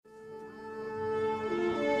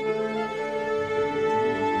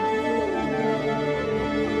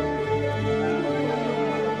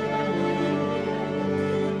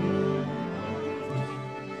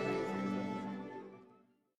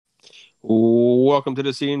welcome to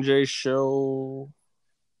the C&J show.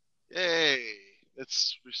 Hey,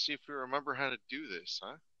 let's see if we remember how to do this,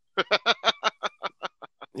 huh?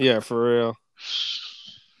 Yeah, for real.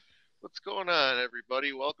 What's going on,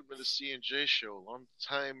 everybody? Welcome to the C&J show. Long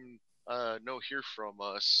time no hear from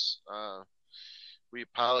us. We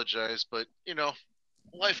apologize, but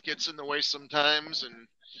life gets in the way sometimes, and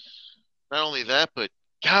not only that, but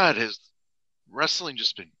God, has wrestling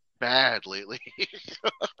just been bad lately?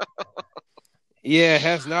 Yeah, it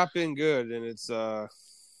has not been good, and it's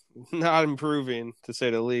not improving, to say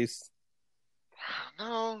the least.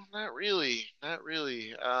 No, not really, not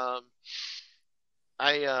really. I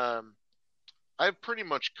I've pretty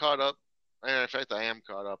much caught up. In fact, I am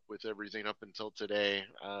caught up with everything up until today.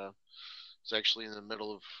 I was actually in the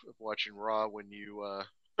middle of watching Raw when you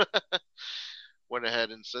went ahead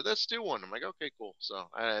and said, "Let's do one." I'm like, "Okay, cool." So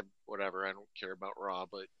whatever. I don't care about Raw,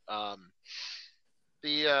 but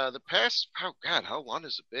the past, how long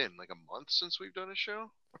has it been? Like a month since we've done a show.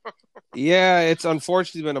 Yeah, it's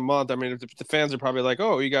unfortunately been a month. I mean, if the fans are probably like,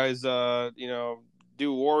 "Oh, you guys,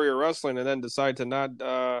 do Warrior Wrestling and then decide to not,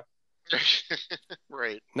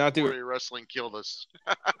 Right. not do it." Warrior Wrestling killed us.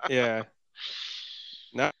 Yeah,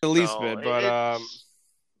 not the least No, bit, but it's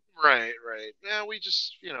right, right. Yeah, we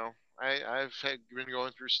just, been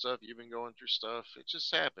going through stuff. You've been going through stuff. It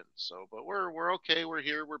just happens. So, but we're okay. We're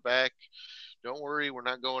here. We're back. Don't worry. We're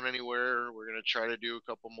not going anywhere. We're gonna try to do a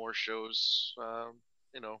couple more shows.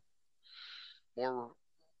 You know, more,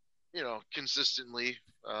 consistently.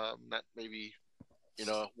 Not maybe,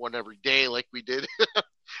 one every day like we did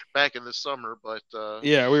back in the summer, but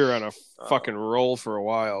yeah, we were on a fucking um, roll for a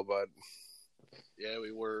while, but yeah,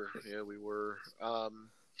 we were. Yeah, we were.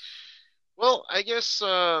 Well, I guess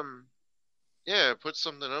yeah, put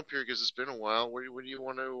something up here because it's been a while. What do you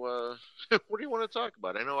want to what do you want to talk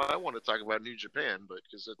about? I know I want to talk about New Japan, but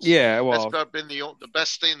because yeah, that's well, about been the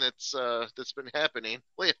best thing that's been happening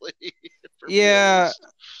lately for me at yeah, least.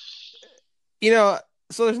 you know,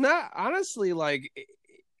 so there's not honestly like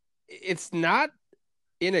it's not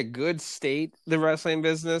in a good state, the wrestling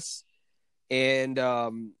business. And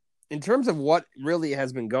in terms of what really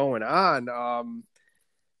has been going on,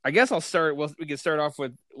 I guess I'll start. Well, we can start off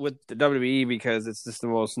with the WWE because it's just the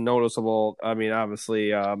most noticeable. I mean,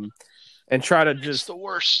 obviously, and try to It's just the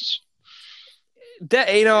worst. that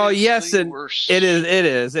It is yes, the and it is, worst. it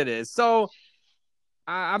is, it is. So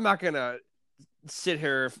I'm not gonna sit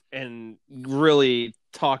here and really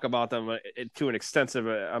talk about them to an extensive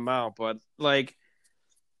amount, but like,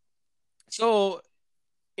 so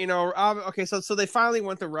okay, so they finally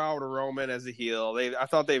went the route of Roman as a heel. I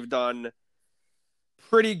thought they've done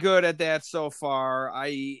pretty good at that so far.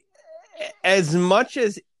 As much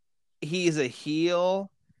as he's a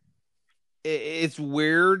heel, it's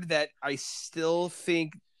weird that I still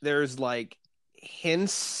think there's like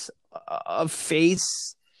hints of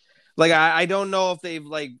face. Like I don't know if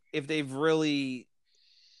they've really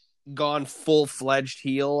gone full fledged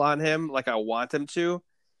heel on him like I want them to.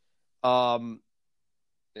 Um,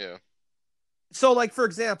 Yeah. so like for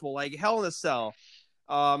example, like Hell in a Cell.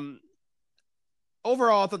 Um,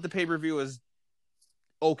 overall, I thought the pay per view was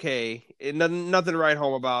okay. Nothing to write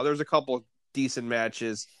home about. There's a couple decent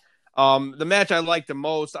matches. The match I liked the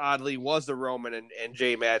most, oddly, was the Roman and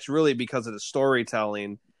Jay match, really because of the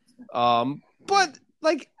storytelling. But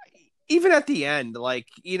like, even at the end, like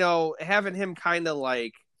having him kind of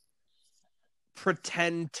like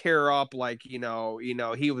pretend tear up, like he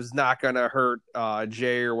was not gonna hurt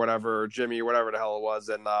Jay or whatever, or Jimmy or whatever the hell it was,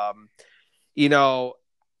 and you know,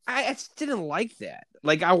 I just didn't like that.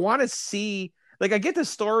 Like, I want to see, like, I get the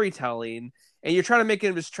storytelling, and you're trying to make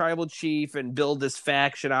him this tribal chief and build this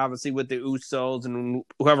faction, obviously, with the Usos and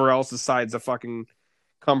whoever else decides to fucking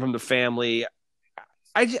come from the family.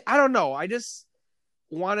 I don't know. I just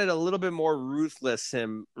wanted a little bit more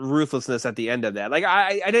ruthlessness at the end of that. Like,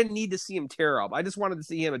 I didn't need to see him tear up. I just wanted to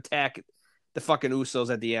see him attack the fucking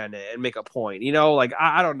Usos at the end and make a point. Like,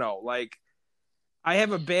 I don't know. Like, I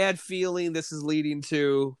have a bad feeling this is leading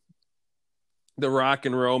to The Rock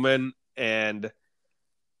and Roman, and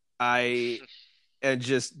I and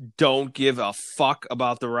just don't give a fuck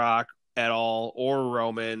about The Rock at all, or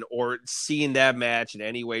Roman, or seeing that match in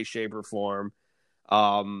any way, shape, or form.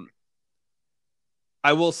 Um,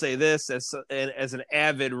 I will say this as an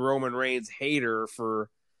avid Roman Reigns hater for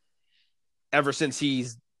ever since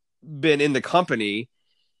he's been in the company,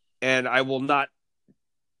 and I will not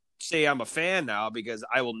say I'm a fan now because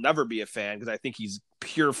I will never be a fan because I think he's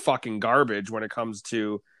pure fucking garbage when it comes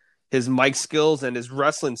to his mic skills and his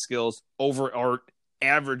wrestling skills over or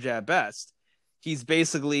average at best. He's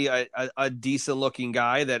basically a decent looking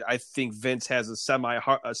guy that I think Vince has a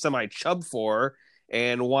semi chub for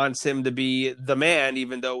and wants him to be the man,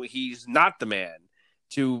 even though he's not the man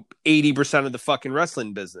to 80% of the fucking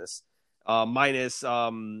wrestling business, minus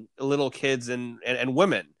little kids and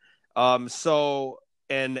women. So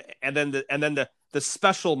and then the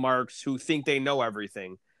special marks who think they know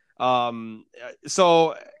everything.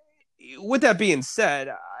 So with that being said,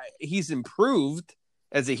 he's improved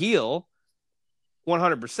as a heel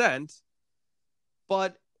 100%.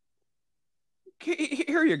 But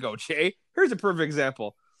here you go, Jay. Here's a perfect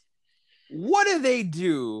example. What do they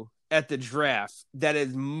do at the draft that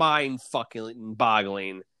is mind fucking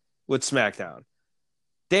boggling with SmackDown?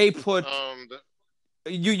 They put The,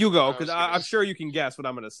 you go I because was gonna. I'm sure you can guess what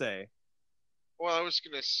I'm gonna say. Well, I was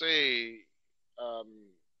gonna say. Um,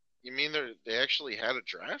 you mean they actually had a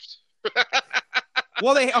draft?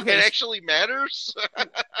 Well, they It okay. actually matters.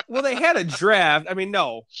 Well, they had a draft. I mean,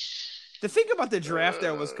 no. The thing about the draft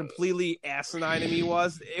that was uh, completely asinine to me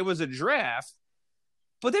was it was a draft,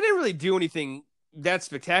 but they didn't really do anything that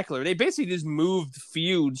spectacular. They basically just moved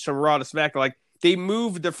feuds from Raw to SmackDown. Like they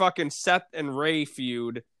moved the fucking Seth and Ray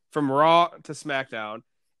feud from Raw to SmackDown,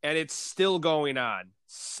 and it's still going on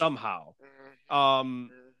somehow. Um,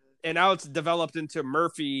 and now it's developed into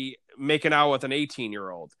Murphy making out with an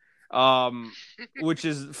 18-year-old, um, which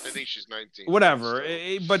is I think she's 19 now, whatever.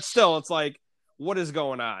 so But still, it's like, what is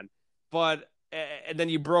going on? But and then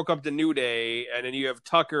you broke up the New Day, and then you have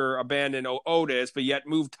Tucker abandon Otis, but yet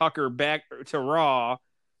move Tucker back to Raw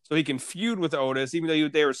so he can feud with Otis, even though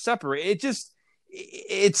they were separate.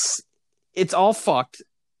 It's it's all fucked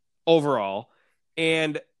overall.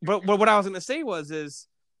 And but what I was gonna say was is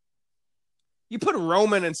you put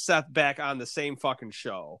Roman and Seth back on the same fucking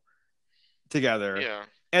show together, yeah.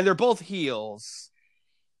 and they're both heels.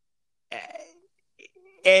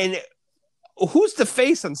 And who's the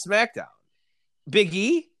face on SmackDown? Big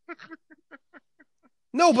E?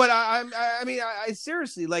 No, but I mean, I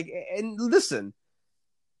seriously like, and listen,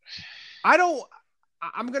 I don't.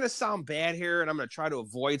 I'm gonna sound bad here, and I'm gonna try to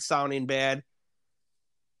avoid sounding bad.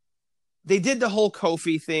 They did the whole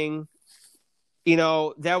Kofi thing.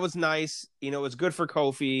 That was nice. It was good for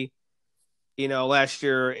Kofi. Last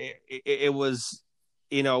year it was,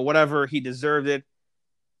 whatever, he deserved it.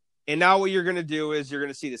 And now what you're gonna do is you're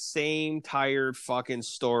gonna see the same tired fucking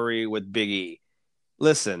story with Big E.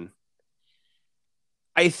 Listen,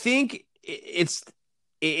 I think it's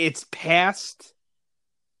past,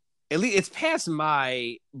 at least it's past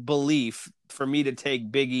my belief for me to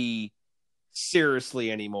take Big E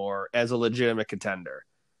seriously anymore as a legitimate contender.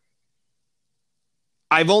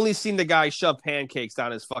 I've only seen the guy shove pancakes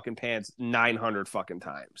down his fucking pants 900 fucking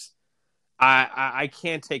times. I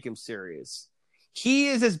can't take him serious. He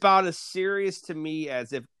is about as serious to me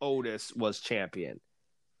as if Otis was champion.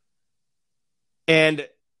 And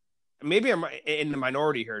maybe I'm in the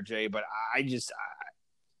minority here, Jay, but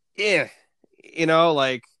yeah,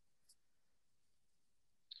 like,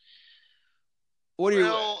 what do you,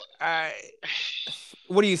 Well, I,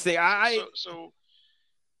 what do you think? so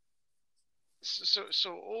so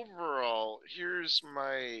so overall, here's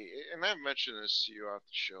my, and I've mentioned this to you off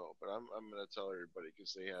the show, but I'm gonna tell everybody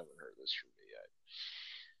because they haven't heard this from me yet.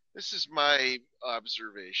 This is my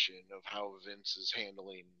observation of how Vince is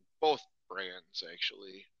handling both brands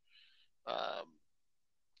actually. Um,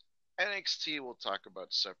 NXT we'll talk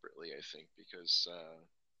about separately, I think, because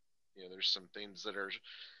there's some things that are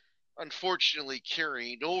unfortunately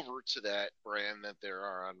carrying over to that brand that there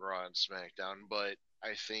are on Raw and SmackDown. But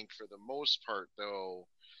I think for the most part, though,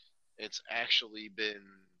 it's actually been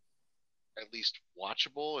at least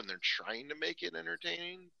watchable, and they're trying to make it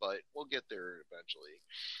entertaining. But we'll get there eventually.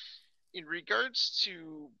 In regards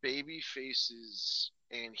to baby faces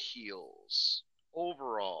and heels,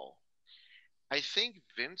 overall, I think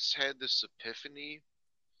Vince had this epiphany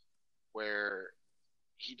where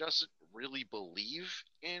he doesn't really believe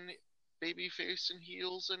in babyface and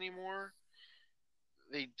heels anymore.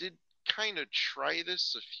 They did kind of try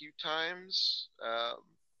this a few times.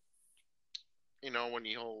 When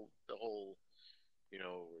the whole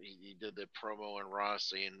he did the promo on Raw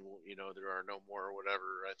saying there are no more or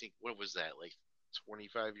whatever. I think what was that, like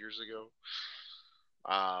 25 years ago?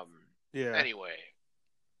 Um. yeah, Anyway,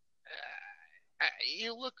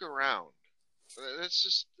 you look around.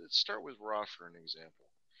 Let's start with Raw for an example.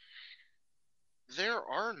 There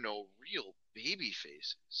are no real baby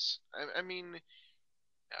faces. I mean,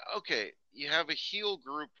 okay, you have a heel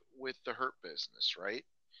group with the Hurt Business, right?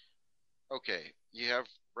 Okay, you have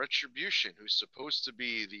Retribution, who's supposed to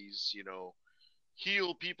be these,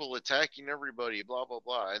 heel people attacking everybody, blah blah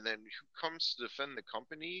blah, and then who comes to defend the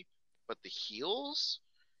company, but the heels,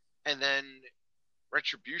 and then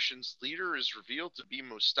Retribution's leader is revealed to be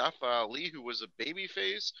Mustafa Ali, who was a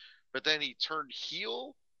babyface, but then he turned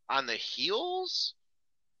heel on the heels.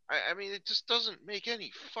 I mean, it just doesn't make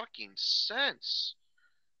any fucking sense.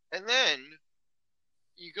 And then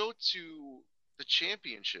you go to the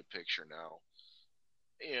championship picture now.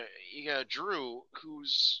 You got Drew,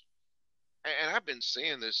 who's, and I've been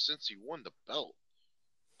saying this since he won the belt.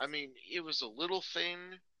 I mean, it was a little thing,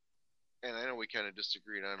 and I know we kind of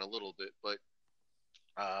disagreed on it a little bit, but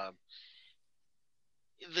uh,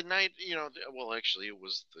 the night, well, actually, it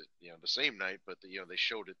was the same night, but they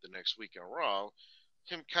showed it the next week on Raw.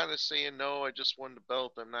 Him kind of saying, "No, I just won the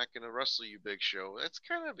belt. I'm not going to wrestle you, Big Show." That's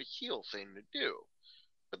kind of a heel thing to do.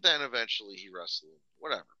 But then eventually he wrestled,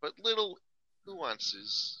 whatever. But little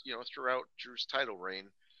nuances, throughout Drew's title reign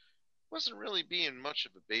wasn't really being much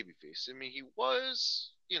of a babyface. I mean, he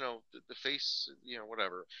was, the face,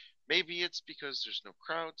 whatever. Maybe it's because there's no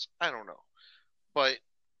crowds. I don't know. But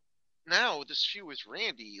now this feud with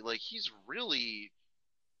Randy, like he's really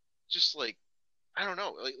just like I don't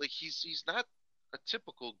know, like he's not a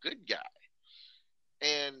typical good guy.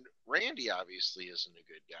 And Randy obviously isn't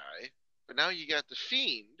a good guy. But now you got the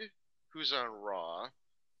Fiend, who's on Raw,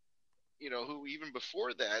 who even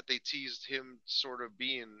before that they teased him sort of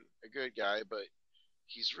being a good guy, but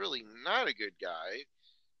he's really not a good guy.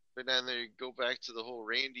 But then they go back to the whole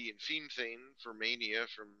Randy and Fiend thing for Mania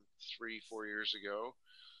from 3, 4 years ago,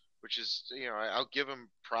 which is, I'll give him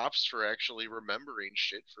props for actually remembering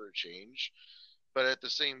shit for a change. But at the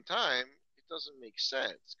same time, it doesn't make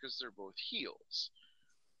sense because they're both heels.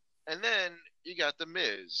 And then you got The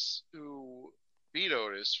Miz, who beat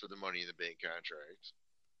Otis for the Money in the Bank contract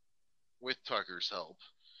with Tucker's help,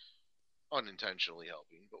 unintentionally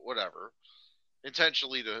helping, but whatever.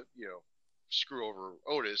 Intentionally to, screw over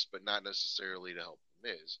Otis, but not necessarily to help The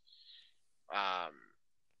Miz. Um,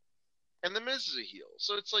 and The Miz is a heel.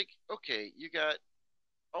 So it's like, okay, you got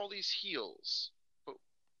all these heels, but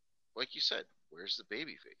like you said, where's the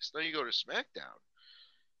babyface? Now you go to SmackDown.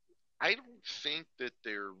 I don't think that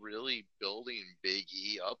they're really building Big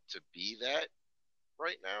E up to be that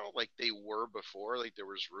right now, like they were before. Like there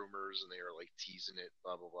was rumors and they were like teasing it,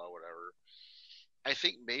 blah blah blah, whatever. I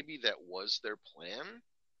think maybe that was their plan,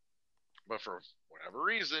 but for whatever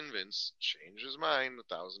reason, Vince changed his mind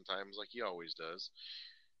 1,000 times, like he always does,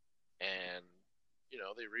 and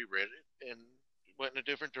they reread it and went in a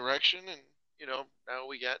different direction, and now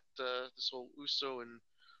we got this whole Uso and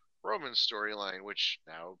Roman storyline, which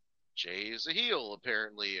now Jay is a heel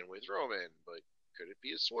apparently, and with Roman, but could it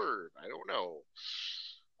be a swerve? I don't know.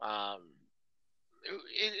 Um,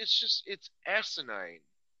 it's asinine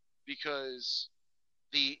because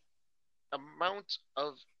the amount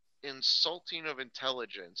of insulting of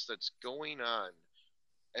intelligence that's going on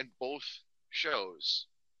in both shows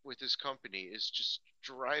with this company is just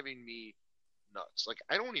driving me nuts. Like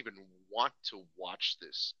I don't even want to watch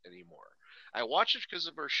this anymore. I watch it because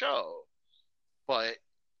of our show, but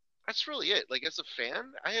that's really it. Like as a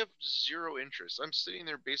fan, I have zero interest. I'm sitting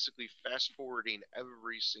there basically fast forwarding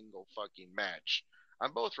every single fucking match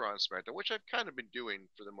on both Raw and SmackDown, which I've kind of been doing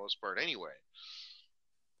for the most part anyway.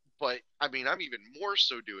 But I mean, I'm even more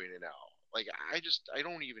so doing it now. Like I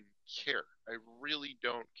don't even care. I really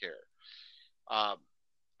don't care. Um,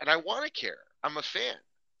 and I want to care. I'm a fan.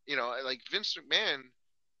 Like Vince McMahon.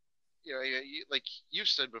 Like you've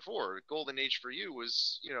said before, the golden age for you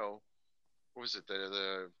was, what was it,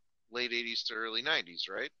 the late '80s to early '90s,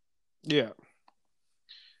 right? Yeah.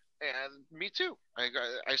 And me too.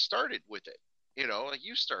 I started with it. Like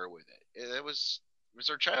you started with it. It was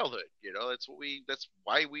our childhood. That's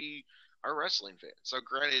why we are wrestling fans. So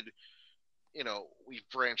granted, we've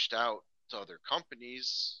branched out to other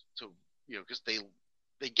companies to because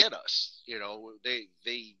they get us.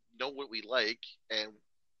 They know what we like, and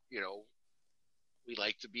you know we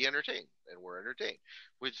like to be entertained, and we're entertained.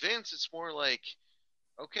 With Vince, it's more like,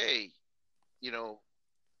 okay, you know,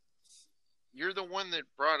 you're the one that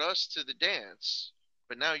brought us to the dance,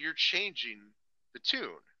 but now you're changing the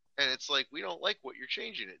tune. And it's like, we don't like what you're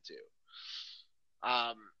changing it to.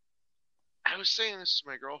 Um, I was saying this to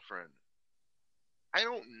my girlfriend. I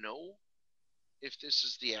don't know if this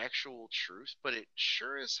is the actual truth, but it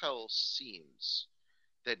sure as hell seems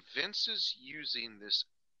that Vince is using this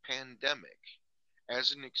pandemic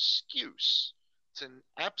as an excuse to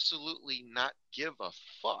absolutely not give a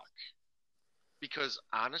fuck. Because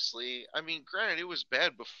honestly, I mean, granted, it was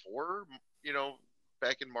bad before, you know,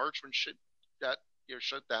 back in March when shit got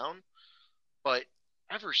shut down, but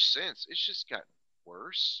ever since, it's just gotten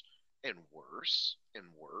worse and worse and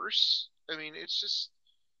worse. I mean, it's just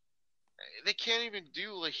they can't even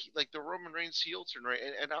do like the Roman Reigns heel turn, right?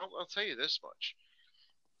 And I'll tell you this much: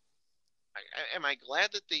 am I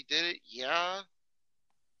glad that they did it? Yeah.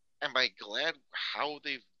 Am I glad how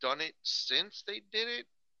they've done it since they did it?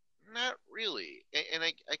 Not really. And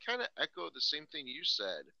I kind of echo the same thing you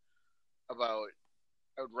said about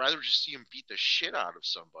I would rather just see him beat the shit out of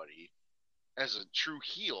somebody as a true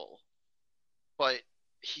heel, but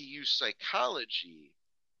he used psychology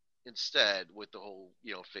instead with the whole,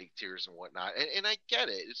 fake tears and whatnot. And I get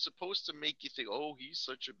it. It's supposed to make you think, oh, he's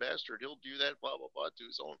such a bastard. He'll do that, blah, blah, blah, to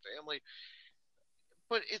his own family.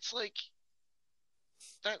 But it's like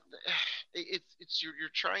that. It's you're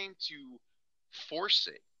trying to force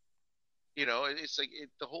it. It's like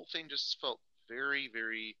the whole thing just felt very,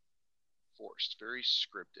 very forced, very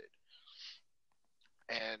scripted.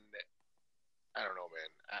 And I don't know,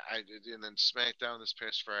 man. And then SmackDown this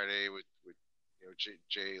past Friday with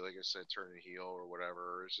Jay, like I said, turning heel or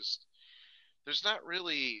whatever. It's just there's not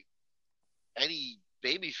really any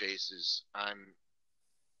baby faces on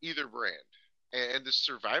either brand. And the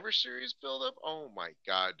Survivor Series build up, oh my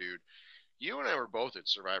god, dude. You and I were both at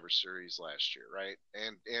Survivor Series last year, right?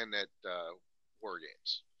 And at War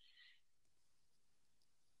Games.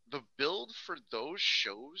 The build for those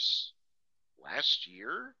shows last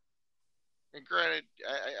year, and granted,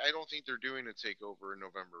 I don't think they're doing a takeover in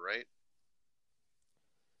November, right?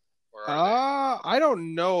 Or are they? I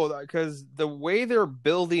don't know because the way they're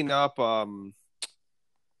building up, um,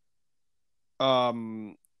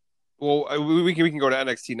 well, we can go to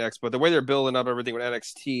NXT next, but the way they're building up everything with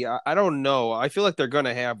NXT, I don't know. I feel like they're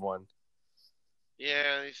gonna have one.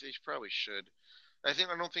 Yeah, they probably should. I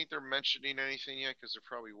don't think they're mentioning anything yet because they're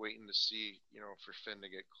probably waiting to see, for Finn to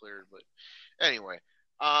get cleared. But anyway,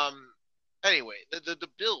 um, the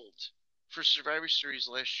build for Survivor Series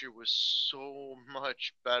last year was so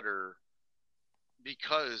much better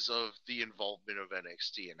because of the involvement of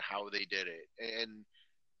NXT and how they did it. And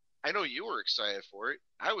I know you were excited for it.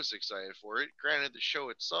 I was excited for it. Granted, the show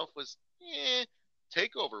itself was,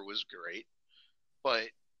 Takeover was great, but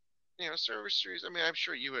Survivor Series. I mean, I'm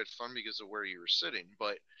sure you had fun because of where you were sitting,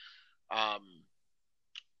 but um,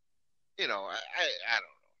 I don't know, man.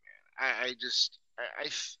 I just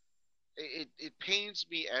it pains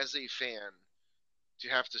me as a fan to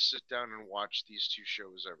have to sit down and watch these two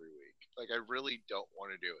shows every week. Like, I really don't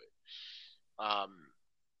want to do it.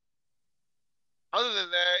 Other than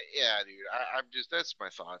that, yeah, dude, I'm just that's my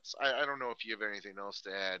thoughts. I don't know if you have anything else to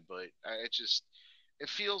add, but it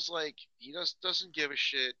feels like he just doesn't give a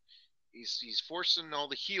shit. He's forcing all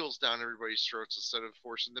the heels down everybody's throats instead of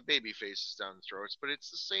forcing the baby faces down the throats. But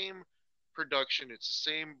it's the same production. It's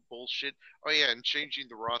the same bullshit. Oh yeah, and changing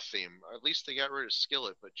the Raw theme. At least they got rid of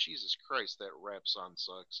Skillet, but Jesus Christ, that rap song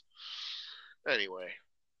sucks. Anyway,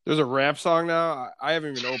 There's a rap song now. I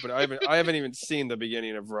haven't even opened. I haven't even seen the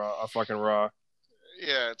beginning of Raw. Fucking Raw.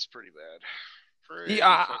 yeah, it's pretty bad. Pretty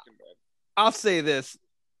Yeah, fucking bad. I'll say this,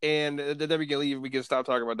 and then we can leave. We can stop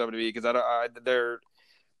talking about WWE because I don't.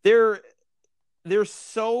 They're they're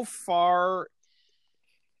so far.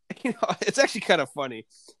 It's actually kind of funny.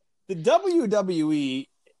 The WWE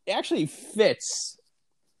actually fits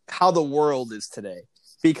how the world is today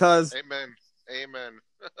because Amen. Amen.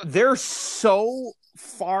 they're so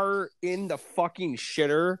far in the fucking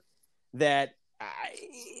shitter that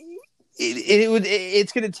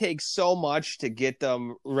it's going to take so much to get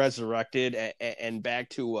them resurrected and back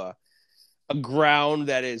to a ground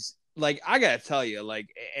that is like, I gotta tell you, like,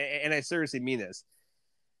 and I seriously mean this,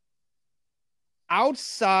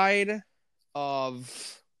 outside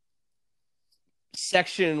of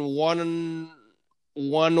section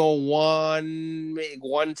 101,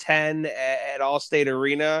 110 at Allstate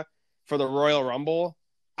Arena for the Royal Rumble,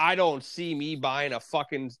 I don't see me buying a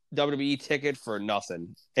fucking WWE ticket for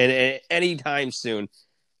nothing and anytime soon.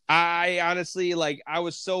 I honestly, like, I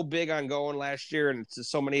was so big on going last year and to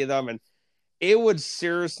so many of them, and it would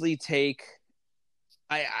seriously take.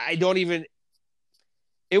 I don't even.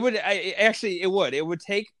 It would. It would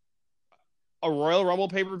take a Royal Rumble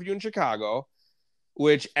pay-per-view in Chicago,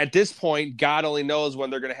 which at this point, God only knows when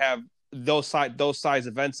they're going to have those size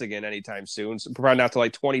events again anytime soon. So probably not to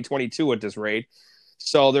like 2022 at this rate.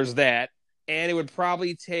 So there's that, and it would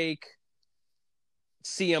probably take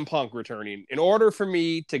CM Punk returning in order for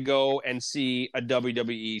me to go and see a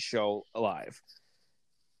WWE show live.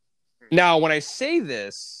 Now, when I say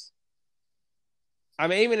this,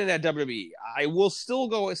 I'm aiming in at WWE. I will still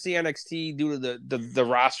go see NXT due to the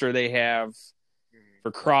roster they have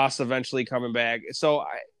for Cross eventually coming back. So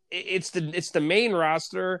it's the main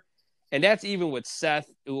roster, and that's even with Seth,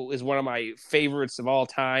 who is one of my favorites of all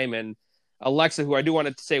time, and Alexa, who I do want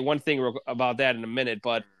to say one thing about that in a minute,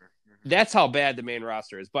 but That's how bad the main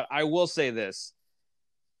roster is. But I will say this: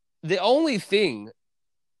 the only thing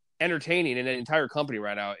entertaining in an entire company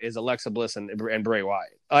right now is Alexa Bliss and Bray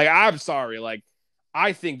Wyatt. Like, I'm sorry, like,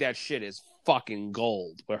 I think that shit is fucking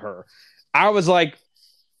gold with her. I was like,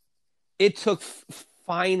 it took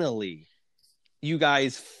finally, you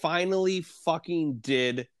guys finally fucking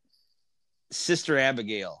did Sister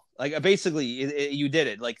Abigail. Like, basically, you did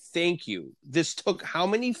it. Like, thank you. This took how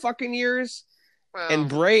many fucking years?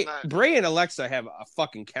 And Well, not. Bray and Alexa have a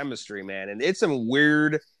fucking chemistry, man, and it's some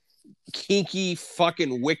weird, kinky,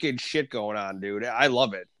 fucking wicked shit going on, dude. I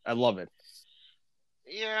love it. I love it.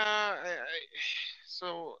 Yeah,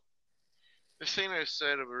 so the thing I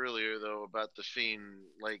said earlier though about the Fiend,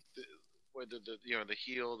 like whether the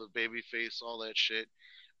heel, the baby face, all that shit,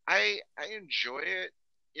 I enjoy it.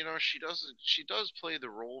 She does play the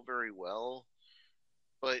role very well,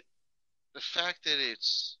 but the fact that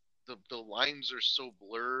the lines are so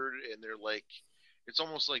blurred and they're like it's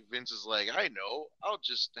almost like Vince is like, I know, I'll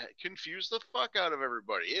just confuse the fuck out of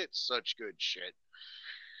everybody. It's such good shit.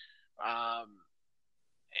 Um,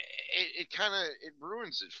 it kind of it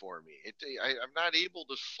ruins it for me. I'm not able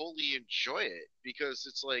to fully enjoy it because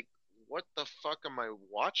it's like, what the fuck am I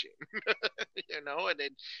watching? And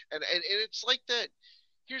it's like that.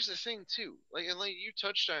 Here's the thing too, like you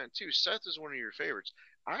touched on it too. Seth is one of your favorites.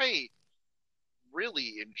 I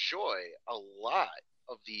really enjoy a lot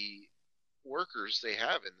of the workers they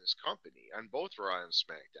have in this company on both Raw and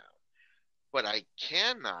SmackDown, but I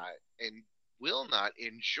cannot and will not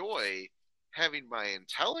enjoy having my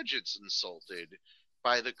intelligence insulted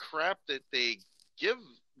by the crap that they give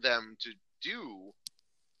them to do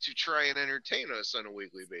to try and entertain us on a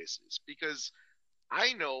weekly basis because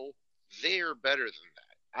I know they're better than that.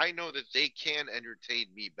 I know that they can entertain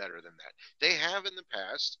me better than that. They have in the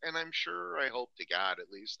past, and I'm sure, I hope to God at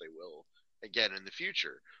least they will again in the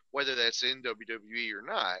future. Whether that's in WWE or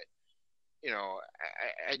not,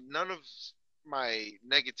 none of my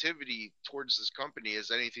negativity towards this company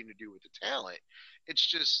has anything to do with the talent. It's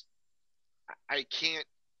just I can't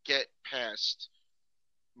get past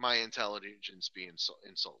my intelligence being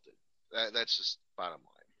insulted. That's just bottom line.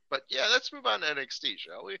 But yeah, let's move on to NXT,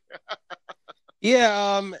 shall we?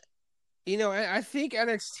 Yeah, I think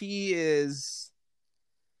NXT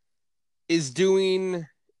is doing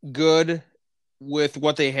good with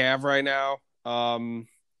what they have right now.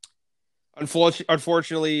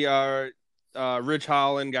 Unfortunately, Rich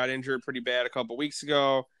Holland got injured pretty bad a couple weeks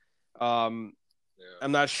ago. Yeah.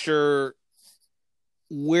 I'm not sure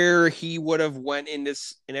where he would have went in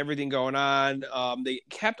this and everything going on. They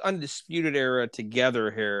kept Undisputed Era together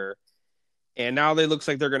here, and now they looks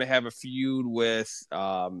like they're going to have a feud with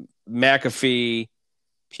McAfee,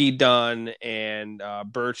 Pete Dunne, and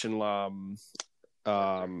Birch and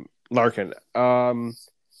Larkin.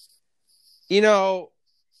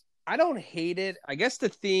 I don't hate it. I guess the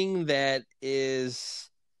thing that is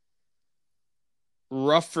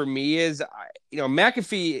rough for me is,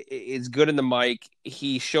 McAfee is good in the mic.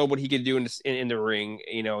 He showed what he could do in the ring.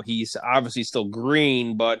 He's obviously still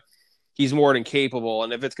green, but he's more than capable.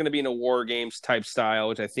 And if it's going to be in a War Games type style,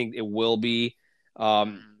 which I think it will be,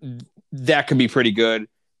 that could be pretty good.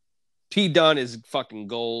 Pete Dunne is fucking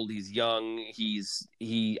gold. He's young.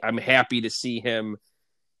 I'm happy to see him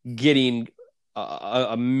getting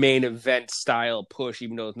a main event style push,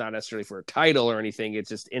 even though it's not necessarily for a title or anything. It's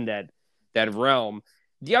just in that realm.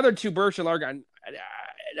 The other two, Birch and Larkin,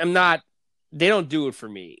 they don't do it for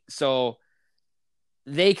me. So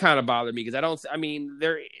they kind of bother me because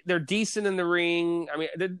they're decent in the ring. I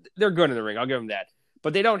mean, they're good in the ring. I'll give them that.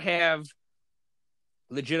 But they don't have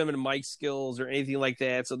legitimate mic skills or anything like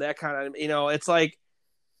that. So that kind of, it's like,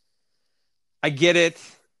 I get it.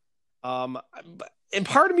 And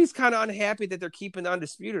part of me is kind of unhappy that they're keeping the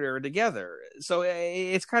Undisputed Era together. So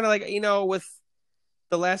it's kind of like, with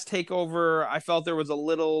the last takeover, I felt there was a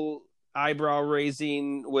little eyebrow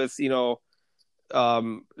raising with,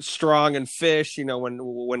 Strong and Fish,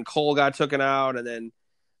 when Cole got taken out, and then,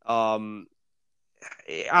 I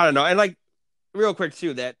don't know. And like, real quick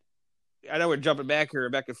too, that I know we're jumping back here,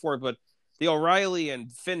 back and forth, but the O'Reilly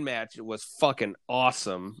and Finn match was fucking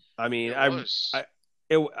awesome. I mean,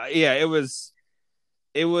 it was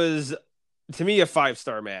to me a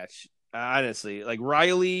 5-star match. Honestly, like,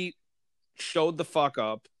 Riley showed the fuck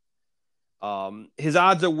up. His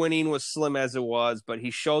odds of winning was slim as it was, but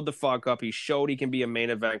he showed the fuck up. He showed he can be a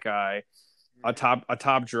main event guy, a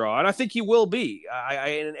top draw, and I think he will be.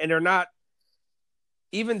 And they're not,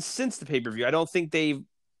 even since the pay-per-view, I don't think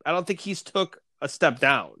he's took a step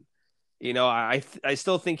down. I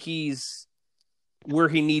still think he's where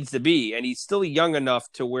he needs to be, and he's still young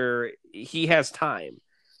enough to where he has time.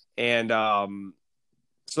 and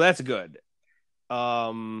so that's good.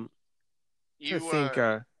 To You think,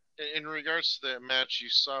 in regards to that match, you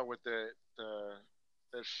saw what the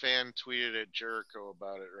that fan tweeted at Jericho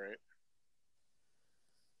about it, right?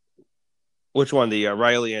 which one, the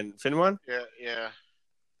Riley and Finn one? Yeah, yeah.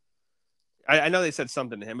 I know they said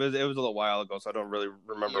something to him. It was a little while ago, so I don't really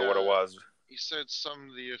remember what it was. He said something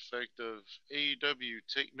to the effect of AEW,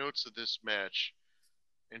 take notes of this match.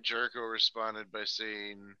 And Jericho responded by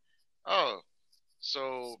saying, "Oh,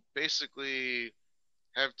 so basically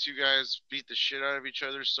have two guys beat the shit out of each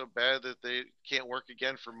other so bad that they can't work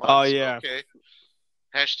again for Oh months. yeah, Okay.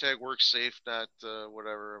 Hashtag work safe, not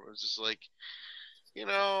whatever." It was just like, you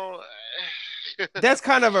know, that's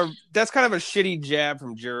kind of a shitty jab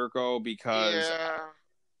from Jericho because yeah,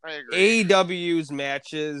 I agree. AEW's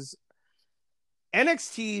matches,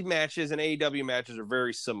 NXT matches, and AEW matches are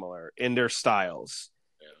very similar in their styles.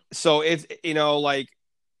 Yeah. So it's like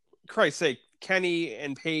Christ's sake, Kenny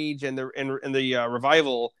and Paige and the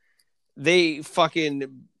Revival, they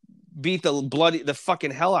fucking beat the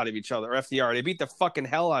fucking hell out of each other. Or FDR, they beat the fucking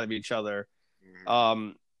hell out of each other.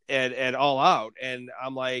 Mm-hmm. And all out. And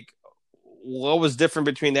I'm like, what was different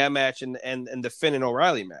between that match and the Finn and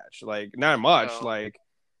O'Reilly match? Like, not much. Well, Like,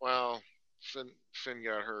 well, Finn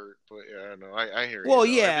got hurt, but yeah, no, I hear you well, though. I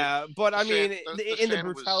mean, yeah, but the I fan mean, the in the fan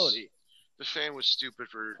was brutality. the fan was stupid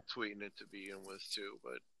for tweeting it to begin with too.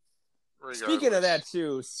 But Speaking of that regardless,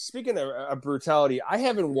 too, speaking of brutality, I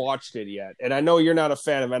haven't watched it yet, and I know you're not a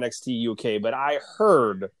fan of NXT UK, but I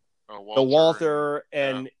heard the Walter and Walter yeah,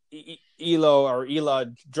 and Elo or Ela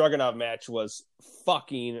Dragunov match was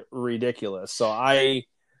fucking ridiculous. So I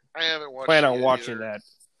I haven't plan watched it on yet watching either. that.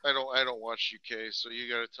 I don't watch UK, so you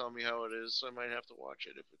got to tell me how it is. I might have to watch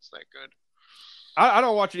it if it's that good. I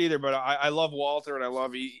don't watch it either, but I love Walter and I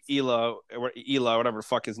love Ela, whatever the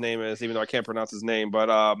fuck his name is, even though I can't pronounce his name. But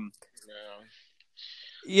Yeah.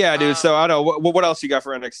 yeah, dude. Uh, So I don't know what else you got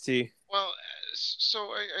for NXT. well, so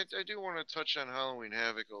I do want to touch on Halloween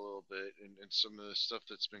Havoc a little bit and some of the stuff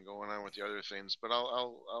that's been going on with the other things, but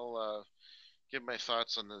I'll give my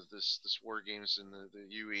thoughts on this War Games and the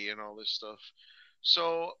UE and all this stuff.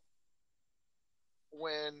 So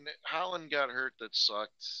when Holland got hurt, that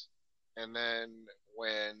sucked, and then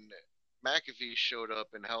when McAfee showed up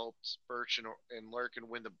and helped Birch and Larkin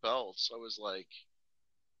win the belts, I was like,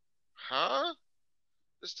 huh?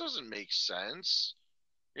 This doesn't make sense.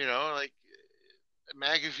 Like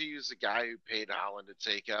McAfee is the guy who paid Holland to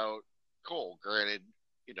take out Cole. Granted,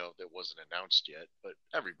 that wasn't announced yet, but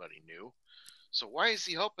everybody knew. So why is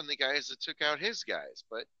he helping the guys that took out his guys?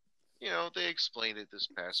 But they explained it this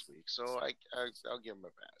past week, so I'll give him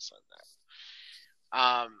a pass on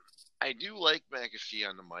that. I do like McAfee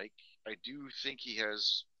on the mic. I do think he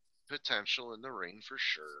has potential in the ring for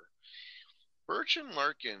sure. Birch and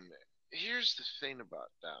Larkin, here's the thing about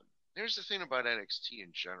them. Here's the thing about NXT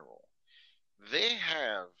in general. They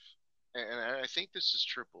have, and I think this is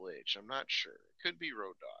Triple H. I'm not sure. It could be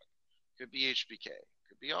Road Dogg, could be HBK,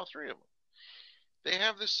 could be all three of them. They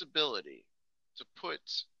have this ability to put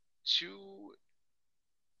two,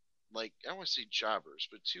 like I don't want to say jobbers,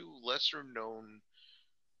 but two lesser known,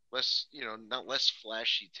 less not less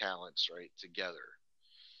flashy talents, right, together,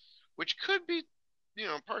 which could be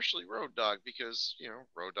partially Road Dogg because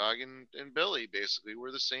Road Dogg and Billy basically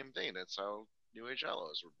were the same thing. That's how New Age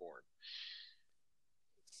Allies were born.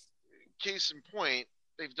 Case in point,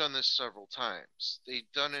 they've done this several times. They've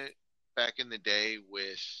done it back in the day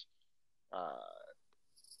with, uh,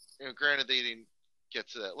 granted they didn't get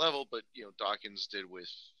to that level, but Dawkins did with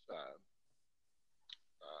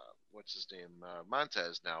what's his name,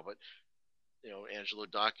 Montez now, but Angelo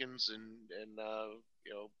Dawkins and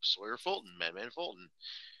Sawyer Fulton, Madman Fulton,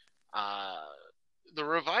 uh, the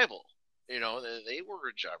Revival. They were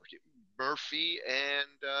a jobber. Murphy and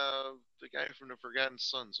the guy from the Forgotten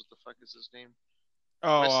Sons. What the fuck is his name?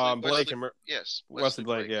 Oh, Blake Wesley. and Yes, Wesley Wesley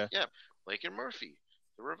Blake. Blake. Yeah. Yeah, Blake and Murphy.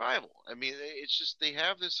 The Revival. I mean, it's just they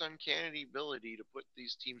have this uncanny ability to put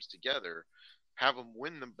these teams together, have them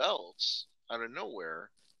win the belts out of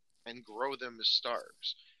nowhere, and grow them as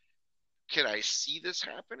stars. Could I see this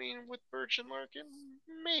happening with Birch and Larkin?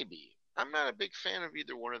 Maybe. I'm not a big fan of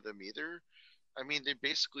either one of them either. I mean, they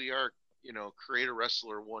basically are, create a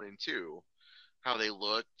wrestler one and two. How they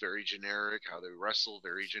look, very generic. How they wrestle,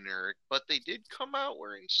 very generic. But they did come out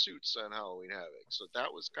wearing suits on Halloween Havoc, so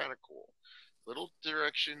that was kind of cool. Little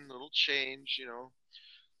direction, little change,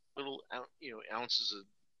 little ounces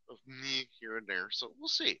of me here and there. So we'll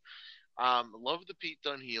see. Love the Pete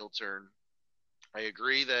Dunne heel turn. I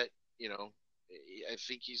agree that you know I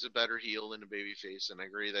think he's a better heel than a babyface, and I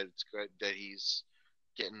agree that it's good that he's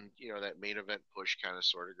getting that main event push kind of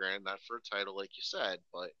sort of grand, not for a title like you said,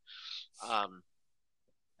 but um,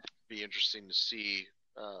 be interesting to see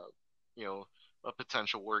you know a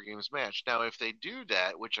potential War Games match. Now, if they do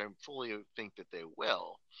that, which I fully think that they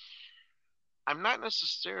will, I'm not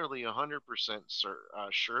necessarily 100%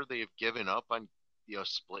 sure they've given up on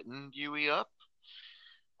splitting Dewey up.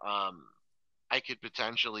 Um, I could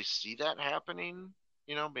potentially see that happening.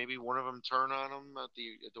 Maybe one of them turn on them at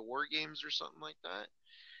the War Games or something like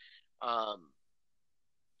that. Um,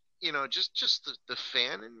 just the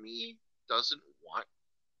fan in me doesn't want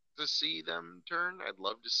to see them turn. I'd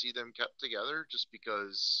love to see them kept together, just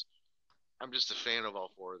because I'm just a fan of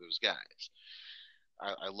all four of those guys.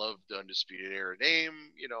 I love the Undisputed Era name.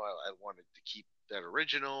 I wanted to keep that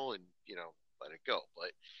original and let it go.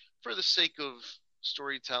 But for the sake of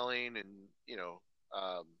storytelling and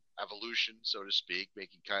um, evolution, so to speak,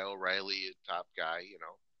 making Kyle O'Reilly a top guy,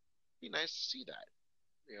 be nice to see that.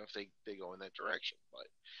 If they go in that direction.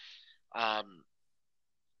 But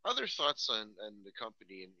other thoughts on the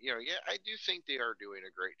company, and yeah, I do think they are doing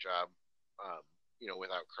a great job. Um,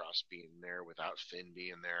 without Cross being there, without Finn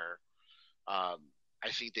being there, I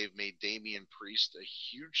think they've made Damian Priest a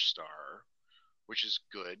huge star, which is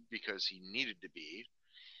good because he needed to be.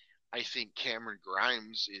 I think Cameron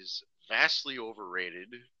Grimes is vastly overrated,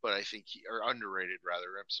 but I think or underrated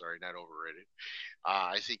rather. I'm sorry, not overrated.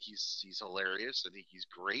 I think he's hilarious. I think he's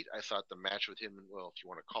great. I thought the match with him, well, if you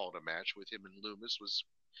want to call it a match with him and Loomis, was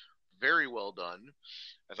very well done.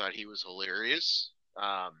 I thought he was hilarious.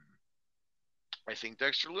 I think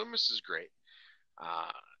Dexter Loomis is great.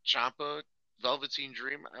 Uh, Champa, Velveteen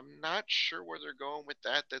Dream. I'm not sure where they're going with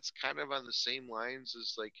that. That's kind of on the same lines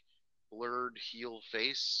as like blurred heel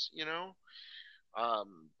face.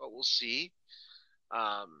 But we'll see.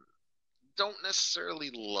 Um, don't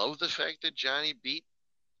necessarily love the fact that Johnny beat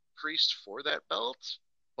Priest for that belt,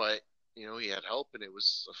 but he had help and it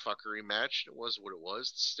was a fuckery match. It was what it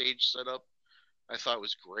was. The stage setup I thought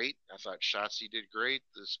was great. I thought Shotzi did great.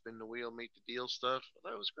 The spin the wheel, make the deal stuff. I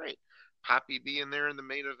thought it was great. Poppy being there in the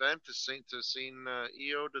main event to seeing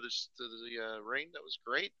Io to the ring, that was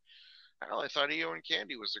great. Hell, I thought Io and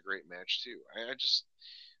Candy was a great match too. I just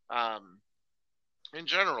um, in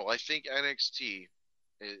general, I think NXT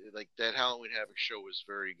like that Halloween Havoc show was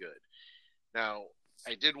very good. Now,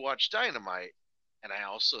 I did watch Dynamite, and I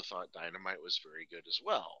also thought Dynamite was very good as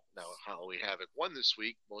well. Now, Halloween Havoc won this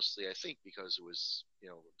week, mostly I think because it was,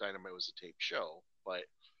 Dynamite was a taped show, but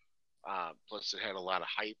plus it had a lot of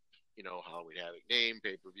hype. Halloween Havoc name,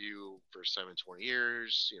 pay per view, first time in 20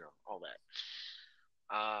 years, all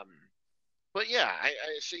that. But yeah, I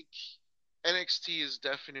think NXT is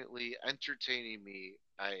definitely entertaining me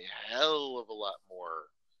a hell of a lot more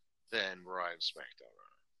than Raw and SmackDown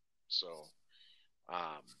are. So,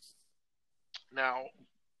 um, now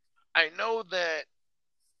I know that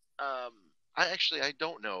um, I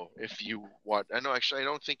don't know if you watch. I know actually I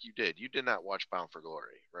don't think you did. You did not watch Bound for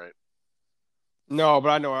Glory, right? No, but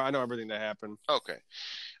I know everything that happened. Okay.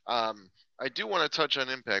 Um, I do want to touch on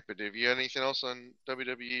Impact, but have you had anything else on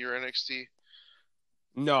WWE or NXT?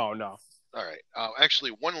 No, no. All right.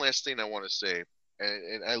 Actually, one last thing I want to say,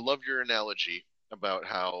 and I love your analogy about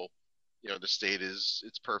how the state is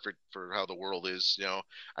it's perfect for how the world is.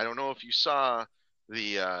 I don't know if you saw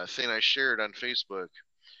the thing I shared on Facebook.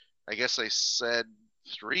 I guess I said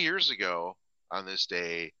 3 years ago on this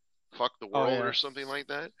day, "Fuck the Oh world" or yeah, something like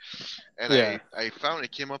that. And yeah. I found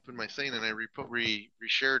it came up in my thing, and I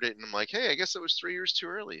reshared it, and I'm like, hey, I guess it was 3 years too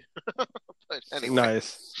early. But anyway,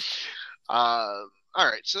 Nice. all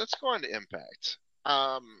right, so let's go on to Impact.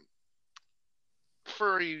 Um,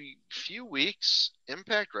 for a few weeks,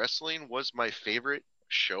 Impact Wrestling was my favorite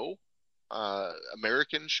show,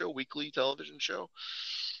 American show, weekly television show.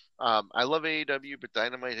 I love AEW, but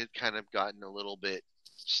Dynamite had kind of gotten a little bit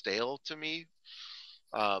stale to me.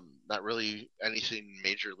 Not really anything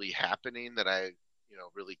majorly happening that I,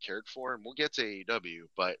 really cared for. And we'll get to AEW,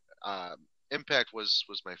 but Impact was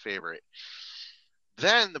my favorite.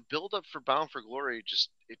 Then the build up for Bound for Glory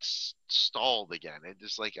it's stalled again. It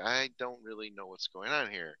just like I don't really know what's going on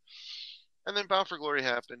here. And then Bound for Glory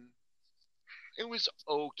happened. It was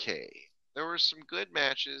okay. There were some good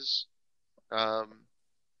matches. Um,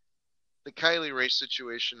 the Kylie Ray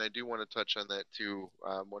situation, I do want to touch on that too.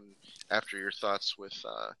 When after your thoughts with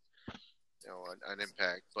on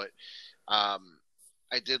Impact, but um,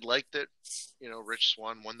 I did like that. Rich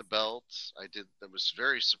Swann won the belt. I was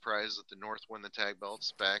very surprised that the North won the tag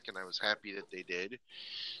belts back, and I was happy that they did.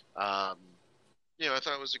 Um, I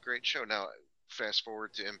thought it was a great show. Now, fast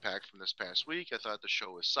forward to Impact from this past week, I thought the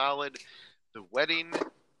show was solid. The wedding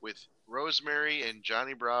with Rosemary and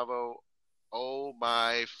Johnny Bravo, Oh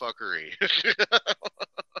my fuckery.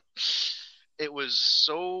 It was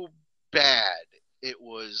so bad. It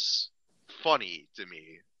was funny to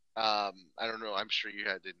me. I don't know. I'm sure you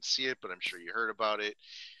didn't see it, but I'm sure you heard about it.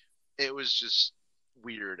 It was just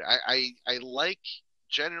weird. I like,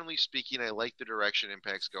 generally speaking, I like the direction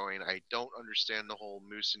Impact's going. I don't understand the whole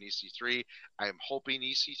Moose and EC3. I'm hoping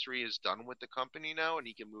EC3 is done with the company now and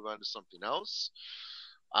he can move on to something else.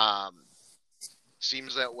 Um,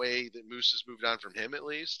 Seems that way that Moose has moved on from him at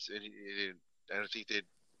least. And I don't think they'd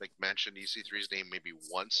like mentioned EC3's name maybe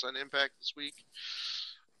once on Impact this week.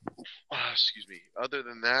 Excuse me. Other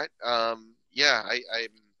than that, yeah,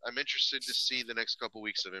 I'm interested to see the next couple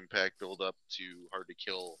weeks of Impact build up to Hard to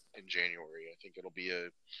Kill in January. I think it'll be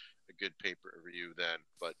a good paper review then.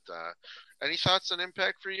 But any thoughts on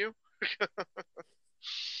Impact for you?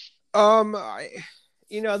 I,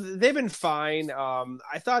 they've been fine.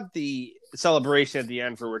 I thought the celebration at the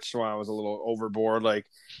end for Rich Swann was a little overboard. Like,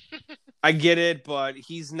 I get it, but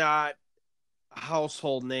he's not a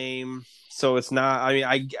household name, so it's not. I mean,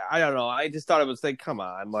 I don't know. I just thought it was like, come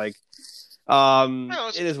on, like, No,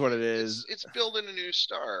 it is what it is. It's building a new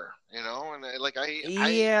star, you know, and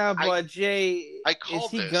Yeah, but Jay, I is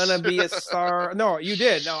called he this. gonna be a star? No, you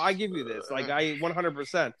did. No, I give you this. Like, I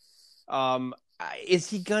 100%. Is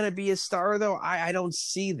he gonna be a star though? I don't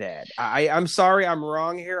see that. I'm sorry, I'm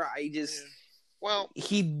wrong here. I just well,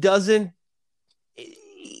 he doesn't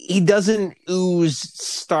ooze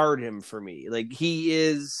stardom for me. Like, he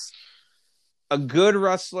is a good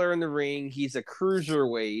wrestler in the ring. He's a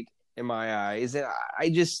cruiserweight in my eyes, and I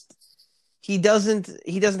just he doesn't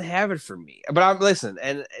have it for me. But I'm listen,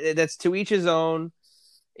 and that's to each his own.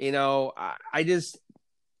 I just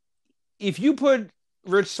if you put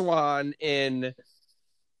Rich Swann in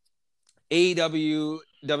AEW,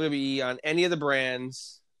 WWE, on any of the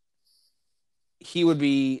brands, he would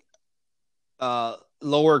be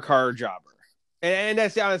lower card jobber. And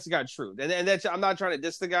that's the honest to God truth. And that's, I'm not trying to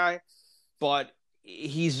diss the guy, but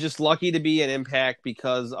he's just lucky to be an Impact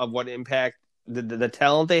because of what Impact, the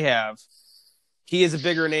talent they have. He is a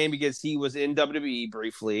bigger name because he was in WWE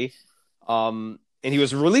briefly. And he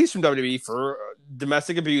was released from WWE for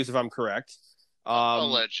domestic abuse, if I'm correct.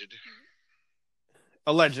 Alleged,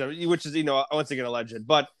 which is, once again, alleged.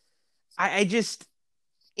 But I just,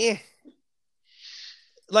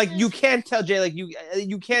 like, you can't tell, Jay, like,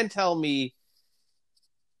 you can't tell me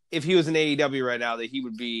if he was in AEW right now that he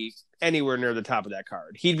would be anywhere near the top of that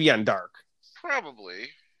card. He'd be on Dark. Probably.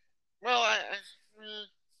 Well, I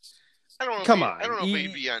don't know. Come on. I don't know if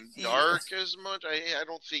he'd be on Dark as much. I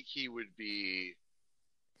don't think he would be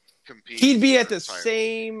competing. He'd be at the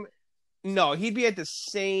same. No, he'd be at the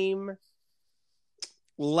same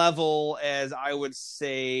level as, I would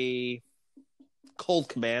say, Colt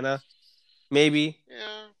Cabana, maybe.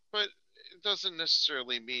 Yeah, but it doesn't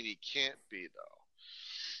necessarily mean he can't be,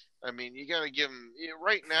 though. I mean, you got to give him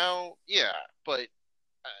right now. Yeah, but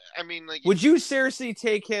I mean, like, would you seriously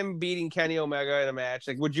take him beating Kenny Omega in a match?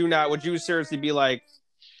 Like, would you not? Would you seriously be like,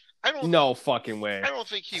 no fucking way? I don't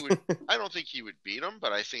think he would. I don't think he would beat him,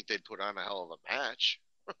 but I think they'd put on a hell of a match.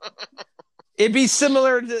 It'd be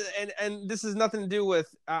similar to, and this has nothing to do with.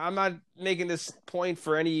 I'm not making this point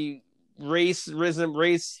for any race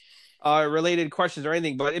related questions or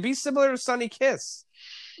anything, but it'd be similar to Sonny Kiss.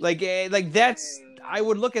 Like that's. I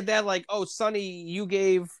would look at that like, oh, Sonny, you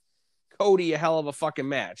gave Cody a hell of a fucking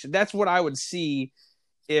match. That's what I would see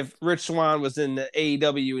if Rich Swann was in the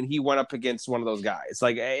AEW and he went up against one of those guys.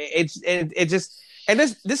 Like, it just. And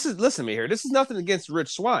this is, listen to me here. This is nothing against Rich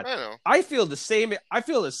Swann. I know. I feel the same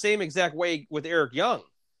exact way with Eric Young.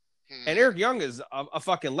 And Eric Young is a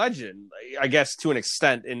fucking legend, I guess, to an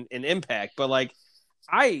extent in Impact. But like,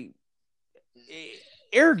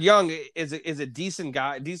 Eric Young is a decent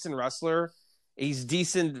guy, decent wrestler. He's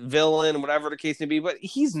decent villain, whatever the case may be. But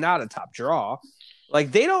he's not a top draw.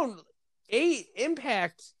 Like,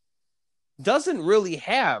 Impact doesn't really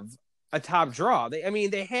have a top draw. They have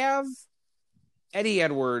Eddie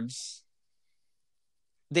Edwards.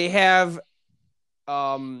 They have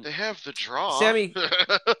the draw. Sammy.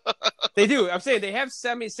 They do. I'm saying they have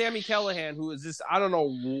Sammy Callahan, who is just, I don't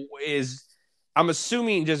know, I'm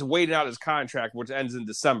assuming just waiting out his contract, which ends in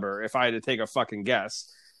December, if I had to take a fucking guess.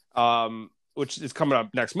 Which is coming up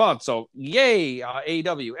next month. So yay,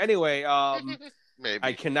 AEW. Anyway, maybe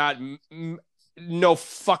I cannot. No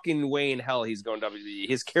fucking way in hell he's going WWE.